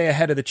able to stay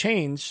ahead of the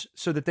chains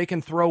so that they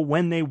can throw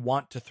when they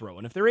want to throw.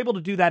 And if they're able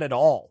to do that at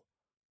all,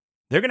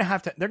 they're going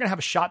to have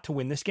a shot to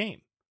win this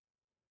game.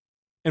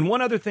 And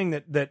one other thing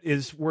that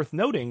is worth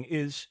noting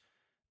is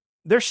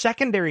their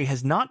secondary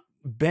has not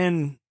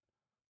been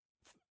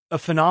a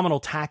phenomenal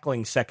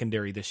tackling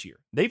secondary this year.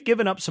 They've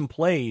given up some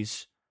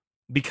plays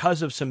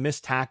because of some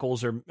missed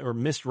tackles or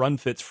missed run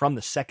fits from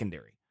the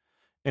secondary.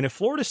 And if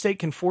Florida State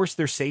can force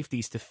their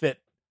safeties to fit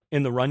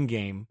in the run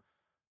game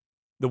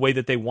the way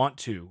that they want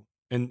to,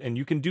 and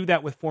you can do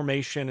that with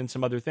formation and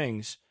some other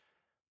things,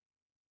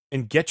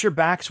 and get your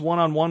backs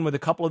one-on-one with a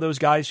couple of those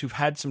guys who've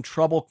had some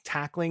trouble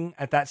tackling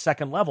at that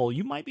second level,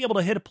 you might be able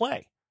to hit a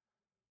play.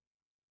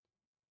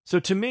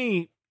 So to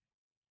me,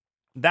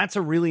 that's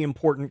a really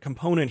important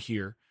component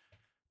here.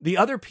 The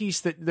other piece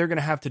that they're going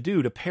to have to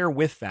do to pair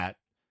with that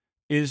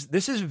is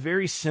this is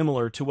very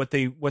similar to what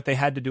they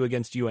had to do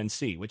against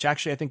UNC, which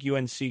actually I think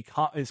UNC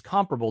is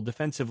comparable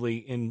defensively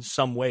in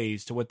some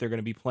ways to what they're going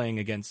to be playing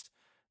against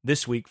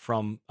this week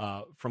from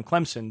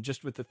Clemson,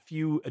 just with a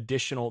few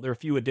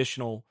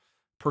additional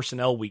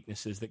personnel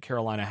weaknesses that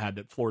Carolina had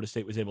that Florida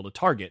State was able to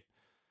target.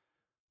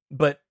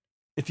 But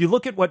if you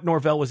look at what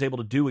Norvell was able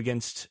to do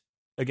against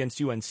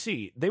UNC,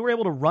 they were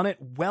able to run it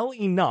well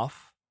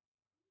enough.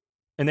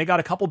 And they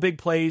got a couple big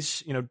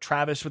plays,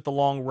 Travis with the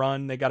long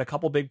run. They got a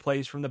couple big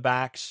plays from the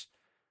backs.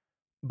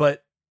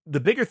 But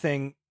the bigger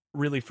thing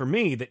really for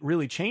me that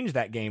really changed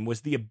that game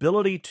was the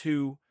ability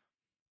to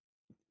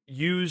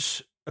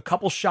use a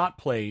couple shot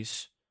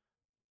plays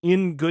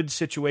in good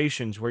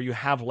situations where you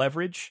have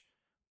leverage,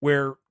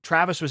 where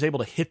Travis was able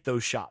to hit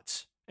those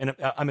shots. And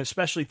I'm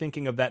especially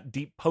thinking of that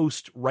deep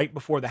post right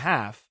before the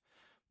half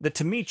that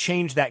to me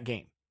changed that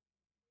game.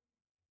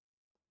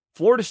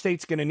 Florida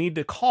State's going to need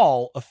to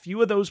call a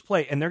few of those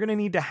plays, and they're going to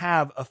need to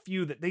have a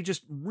few that they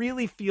just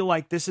really feel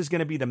like this is going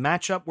to be the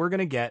matchup we're going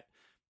to get.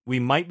 We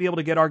might be able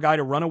to get our guy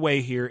to run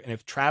away here, and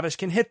if Travis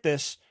can hit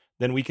this,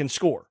 then we can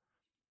score.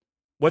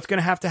 What's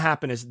going to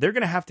happen is they're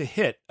going to have to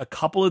hit a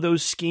couple of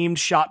those schemed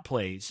shot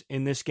plays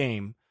in this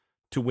game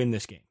to win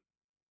this game.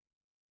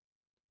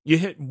 You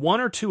hit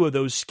one or two of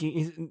those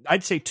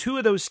I'd say two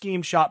of those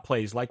schemed shot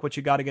plays, like what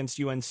you got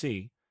against UNC.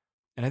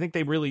 And I think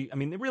they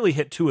really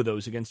hit two of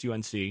those against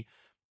UNC.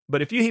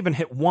 But if you even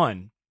hit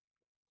one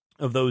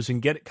of those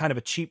and get kind of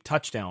a cheap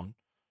touchdown,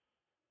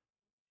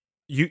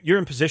 you're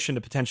in position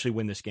to potentially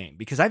win this game.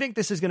 Because I think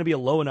this is going to be a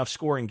low enough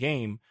scoring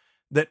game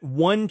that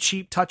one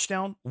cheap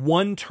touchdown,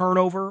 one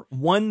turnover,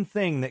 one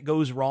thing that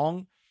goes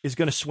wrong is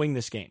going to swing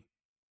this game.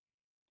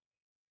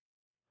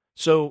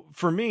 So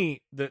for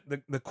me,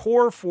 the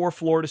core for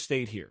Florida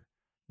State here,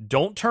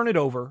 don't turn it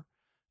over.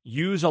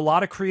 Use a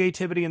lot of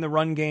creativity in the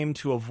run game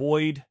to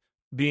avoid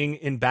being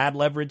in bad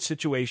leverage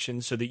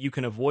situations so that you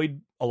can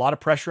avoid a lot of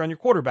pressure on your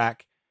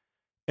quarterback.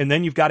 And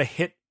then you've got to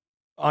hit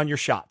on your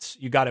shots.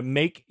 You got to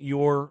make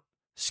your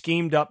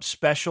schemed up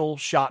special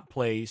shot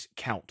plays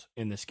count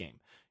in this game.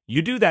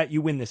 You do that,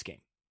 you win this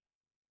game.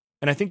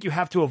 And I think you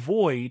have to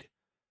avoid,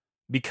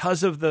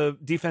 because of the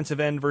defensive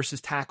end versus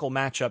tackle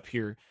matchup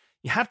here,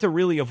 you have to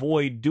really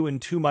avoid doing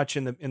too much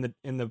in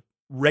the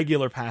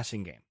regular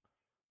passing game.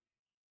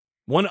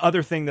 One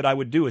other thing that I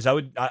would do is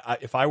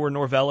if I were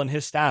Norvell and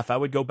his staff, I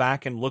would go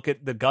back and look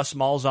at the Gus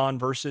Malzahn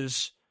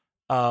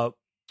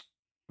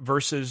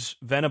versus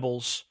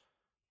Venables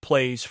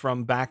plays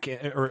from back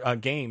or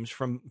games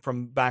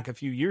from back a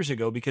few years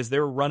ago, because they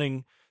were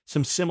running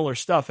some similar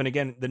stuff. And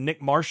again, the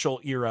Nick Marshall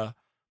era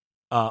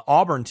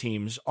Auburn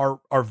teams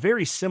are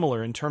very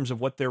similar in terms of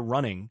what they're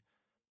running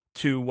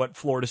to what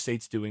Florida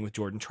State's doing with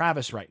Jordan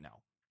Travis right now.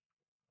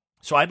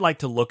 So I'd like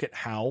to look at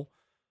how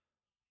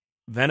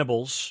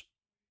Venables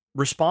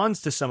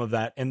responds to some of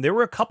that. And there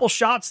were a couple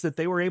shots that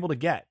they were able to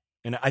get.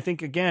 And I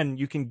think, again,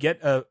 you can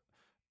get the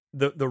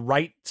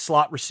right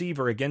slot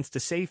receiver against a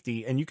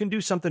safety, and you can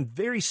do something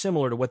very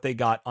similar to what they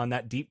got on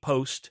that deep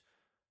post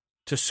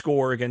to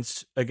score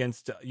against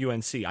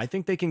UNC. I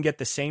think they can get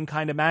the same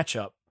kind of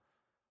matchup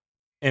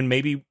and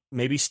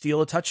maybe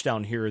steal a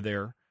touchdown here or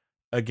there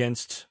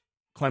against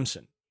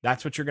Clemson.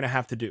 That's what you're going to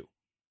have to do.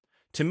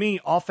 To me,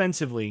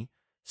 offensively,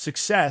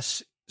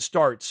 success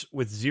starts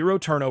with 0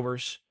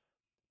 turnovers,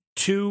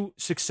 2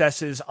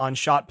 successes on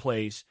shot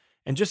plays,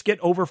 and just get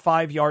over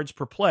 5 yards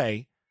per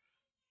play.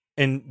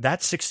 And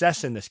that's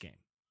success in this game.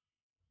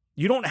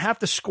 You don't have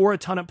to score a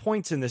ton of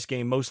points in this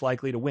game, most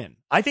likely to win.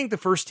 I think the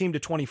first team to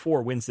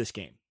 24 wins this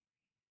game.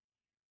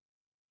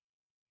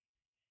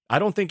 I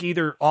don't think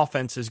either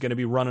offense is going to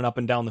be running up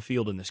and down the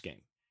field in this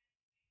game.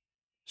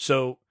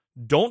 So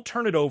don't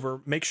turn it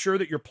over. Make sure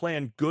that you're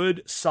playing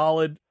good,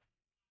 solid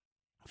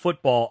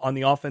football on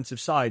the offensive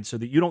side so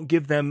that you don't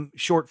give them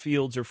short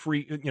fields or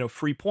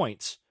free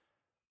points.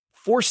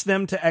 Force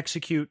them to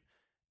execute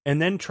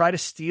and then try to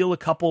steal a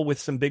couple with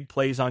some big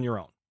plays on your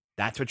own.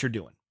 That's what you're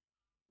doing.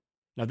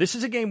 Now, this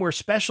is a game where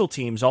special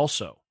teams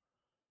also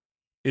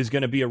is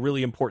going to be a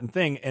really important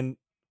thing. And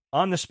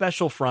on the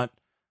special front,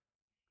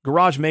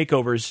 Garage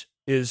Makeovers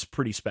is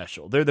pretty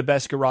special. They're the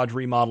best garage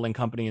remodeling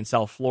company in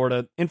South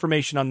Florida.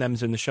 Information on them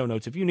is in the show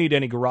notes. If you need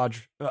any garage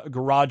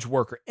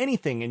work or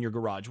anything in your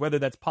garage, whether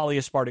that's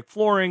polyaspartic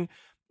flooring,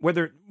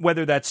 whether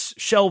that's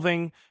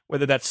shelving,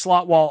 whether that's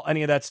slot wall,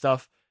 any of that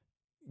stuff,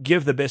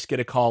 give the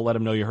Biscuit a call. Let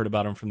them know you heard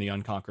about them from the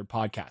Unconquered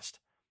podcast.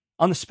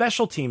 On the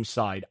special teams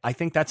side, I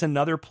think that's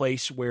another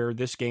place where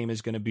this game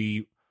is going to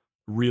be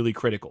really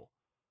critical.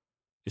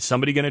 Is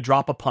somebody going to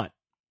drop a punt?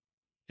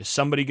 Is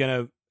somebody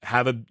going to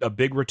have a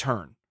big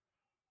return?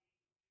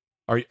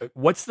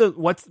 Where's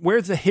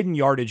the hidden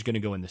yardage going to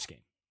go in this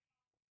game?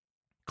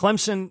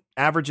 Clemson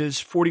averages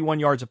 41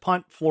 yards a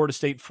punt, Florida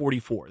State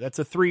 44. That's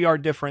a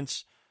 3-yard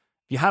difference.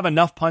 If you have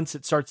enough punts,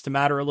 it starts to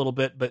matter a little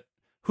bit, but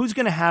who's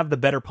going to have the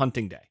better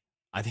punting day?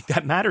 I think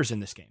that matters in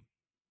this game.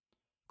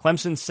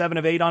 Clemson 7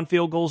 of 8 on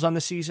field goals on the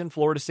season,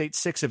 Florida State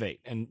 6 of 8,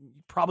 and you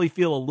probably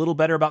feel a little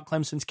better about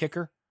Clemson's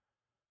kicker.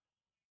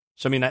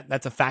 So, I mean,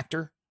 that's a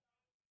factor.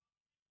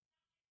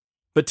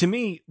 But to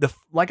me,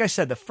 like I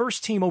said, the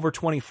first team over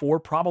 24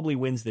 probably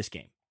wins this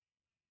game.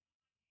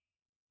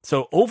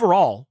 So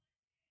overall,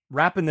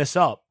 wrapping this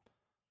up,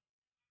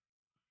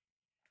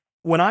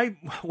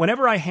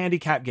 whenever I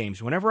handicap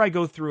games, whenever I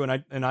go through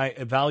and I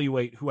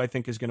evaluate who I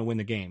think is going to win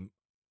the game,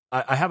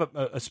 I have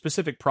a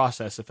specific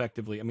process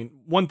effectively. I mean,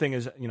 one thing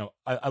is,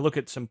 I look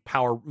at some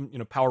power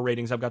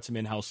ratings. I've got some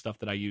in-house stuff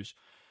that I use.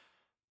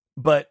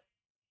 But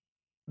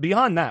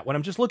beyond that, when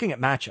I'm just looking at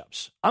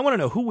matchups, I want to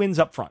know who wins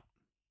up front,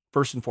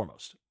 first and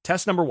foremost.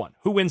 Test number 1,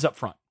 who wins up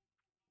front?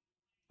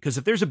 Because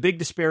if there's a big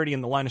disparity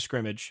in the line of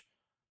scrimmage,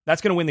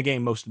 that's going to win the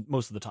game most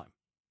of the time.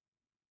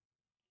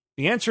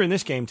 The answer in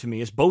this game to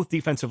me is both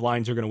defensive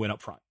lines are going to win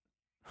up front.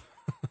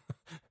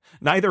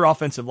 Neither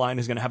offensive line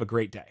is going to have a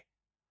great day.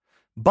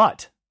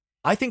 But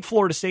I think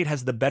Florida State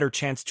has the better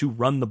chance to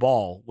run the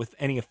ball with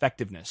any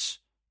effectiveness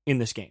in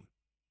this game.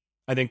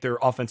 I think their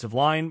offensive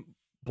line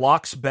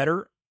blocks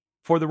better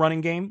for the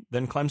running game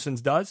than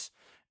Clemson's does,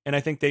 and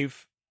I think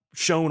they've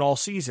shown all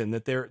season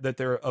that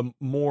they're a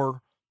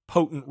more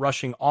potent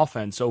rushing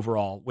offense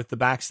overall with the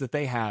backs that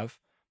they have,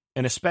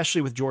 and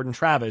especially with Jordan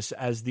Travis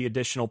as the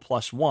additional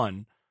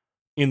 +1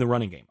 in the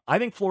running game. I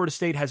think Florida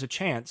State has a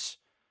chance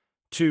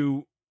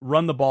to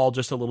run the ball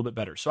just a little bit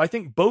better. So I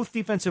think both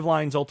defensive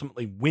lines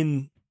ultimately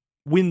win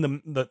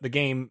the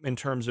game in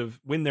terms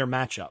of win their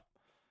matchup.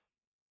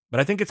 But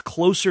I think it's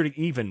closer to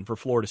even for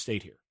Florida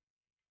State here.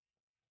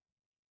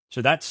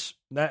 So that's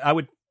that. I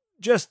would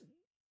just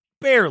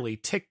barely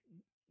tick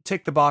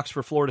the box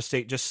for Florida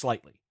State just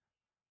slightly.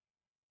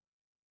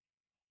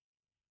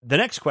 The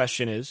next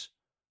question is,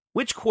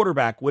 which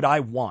quarterback would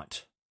I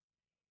want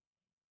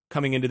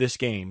coming into this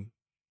game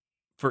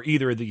for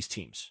either of these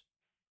teams?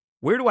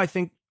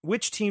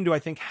 Which team do I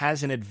think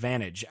has an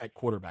advantage at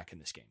quarterback in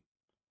this game?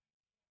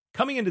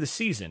 Coming into the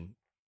season,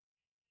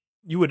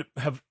 you would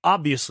have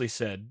obviously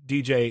said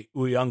DJ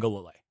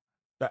Uiagalelei.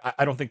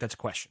 I don't think that's a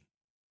question.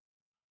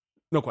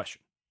 No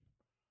question.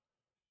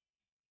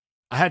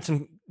 I had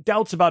some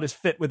doubts about his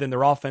fit within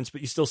their offense,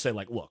 but you still say,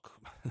 look,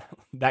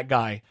 that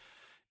guy,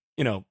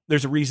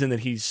 there's a reason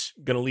that he's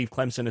going to leave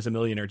Clemson as a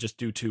millionaire just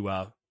due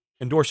to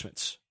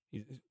endorsements.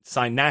 He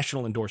signed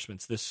national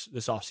endorsements this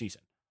offseason.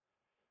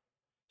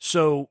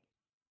 So,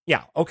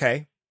 yeah,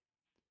 okay.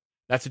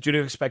 That's what you'd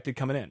have expected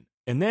coming in.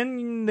 And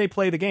then they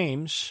play the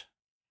games.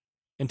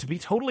 And to be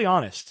totally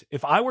honest,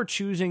 if I were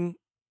choosing,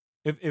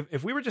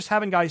 if we were just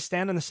having guys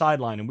stand on the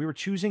sideline and we were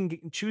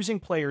choosing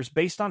players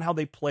based on how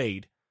they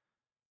played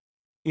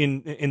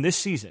in this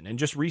season and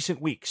just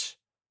recent weeks,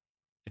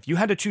 if you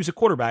had to choose a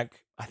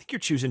quarterback, I think you're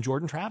choosing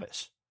Jordan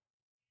Travis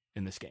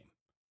in this game.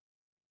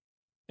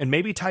 And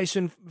maybe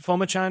Tyson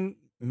Fomachan,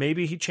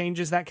 maybe he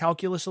changes that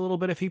calculus a little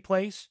bit if he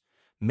plays.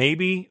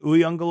 Maybe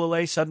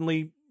Uiagalelei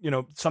suddenly,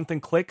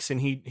 something clicks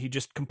and he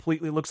just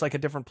completely looks like a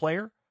different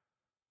player.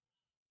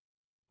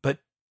 But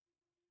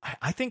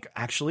I think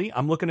actually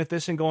I'm looking at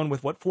this and going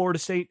with what Florida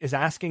State is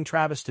asking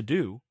Travis to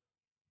do,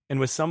 and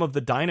with some of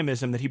the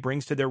dynamism that he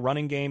brings to their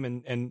running game,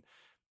 and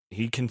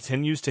he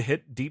continues to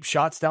hit deep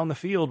shots down the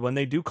field when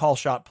they do call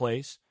shot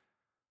plays.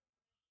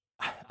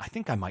 I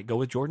think I might go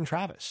with Jordan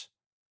Travis.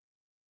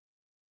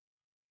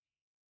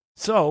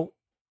 So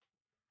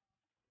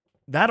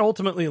that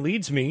ultimately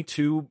leads me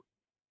to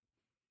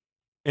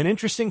an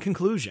interesting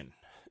conclusion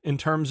in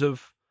terms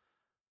of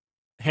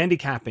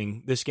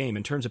handicapping this game,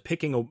 in terms of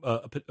picking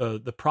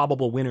the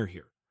probable winner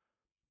here.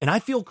 And I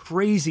feel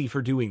crazy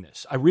for doing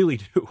this. I really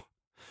do.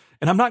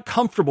 And I'm not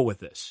comfortable with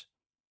this.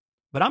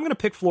 But I'm going to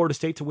pick Florida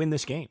State to win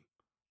this game.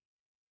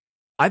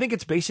 I think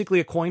it's basically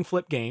a coin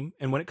flip game.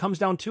 And when it comes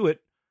down to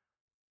it,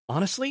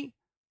 honestly,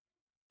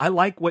 I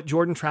like what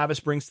Jordan Travis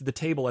brings to the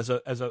table as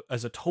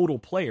a total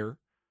player,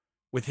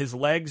 with his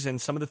legs and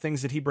some of the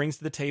things that he brings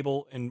to the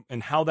table,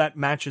 and how that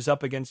matches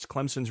up against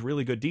Clemson's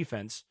really good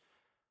defense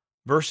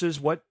versus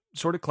what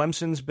sort of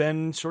Clemson's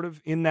been sort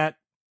of in that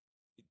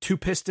two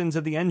pistons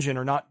of the engine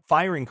are not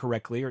firing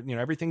correctly, or,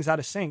 everything's out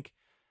of sync.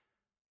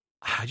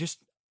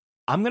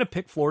 I'm going to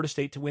pick Florida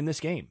State to win this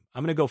game.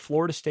 I'm going to go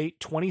Florida State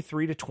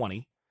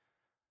 23-20.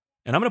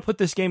 And I'm going to put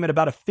this game at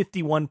about a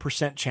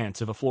 51% chance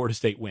of a Florida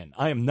State win.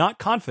 I am not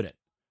confident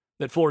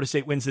that Florida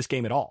State wins this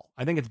game at all.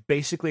 I think it's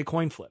basically a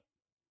coin flip.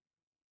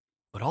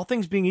 But all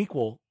things being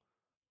equal,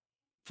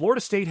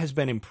 Florida State has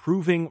been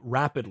improving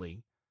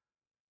rapidly.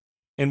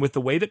 And with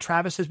the way that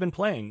Travis has been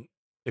playing,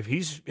 if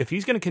he's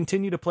going to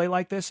continue to play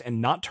like this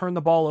and not turn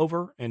the ball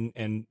over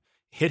and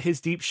hit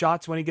his deep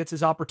shots when he gets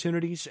his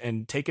opportunities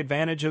and take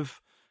advantage of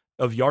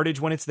yardage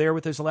when it's there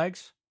with his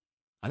legs,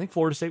 I think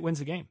Florida State wins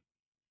the game.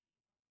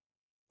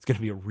 It's going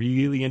to be a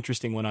really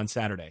interesting one on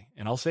Saturday.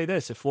 And I'll say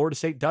this, if Florida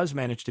State does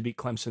manage to beat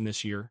Clemson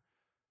this year,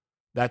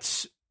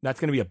 that's going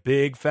to be a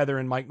big feather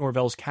in Mike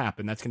Norvell's cap,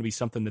 and that's going to be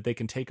something that they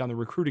can take on the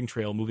recruiting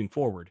trail moving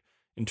forward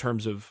in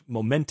terms of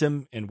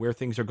momentum and where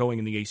things are going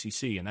in the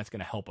ACC, and that's going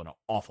to help an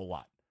awful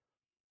lot.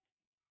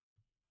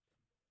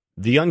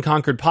 The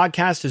Unconquered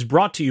Podcast is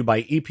brought to you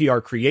by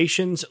EPR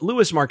Creations,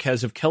 Louis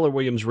Marquez of Keller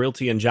Williams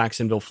Realty in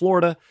Jacksonville,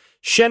 Florida,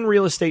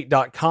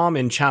 ShenRealEstate.com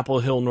in Chapel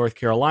Hill, North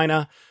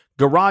Carolina,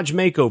 Garage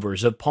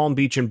Makeovers of Palm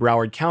Beach and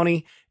Broward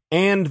County,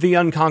 and the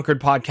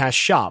Unconquered Podcast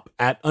shop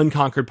at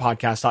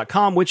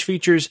unconqueredpodcast.com, which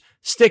features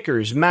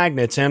stickers,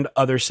 magnets, and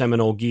other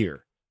Seminole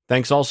gear.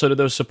 Thanks also to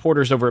those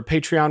supporters over at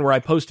Patreon, where I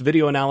post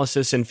video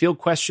analysis and field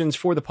questions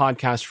for the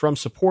podcast from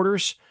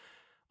supporters.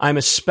 I'm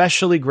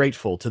especially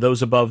grateful to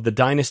those above the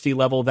Dynasty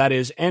level, that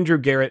is Andrew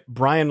Garrett,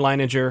 Brian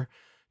Leininger,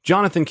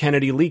 Jonathan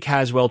Kennedy, Lee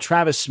Caswell,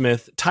 Travis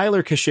Smith,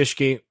 Tyler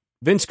Kashishki,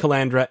 Vince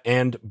Calandra,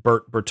 and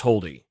Bert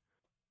Bertoldi.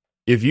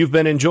 If you've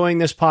been enjoying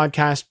this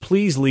podcast,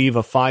 please leave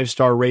a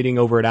 5-star rating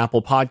over at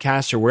Apple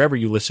Podcasts or wherever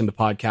you listen to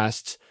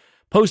podcasts.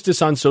 Post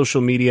us on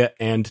social media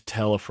and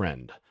tell a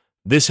friend.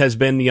 This has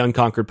been the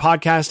Unconquered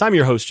Podcast. I'm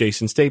your host,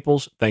 Jason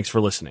Staples. Thanks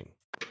for listening.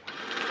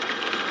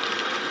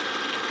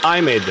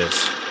 I made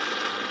this.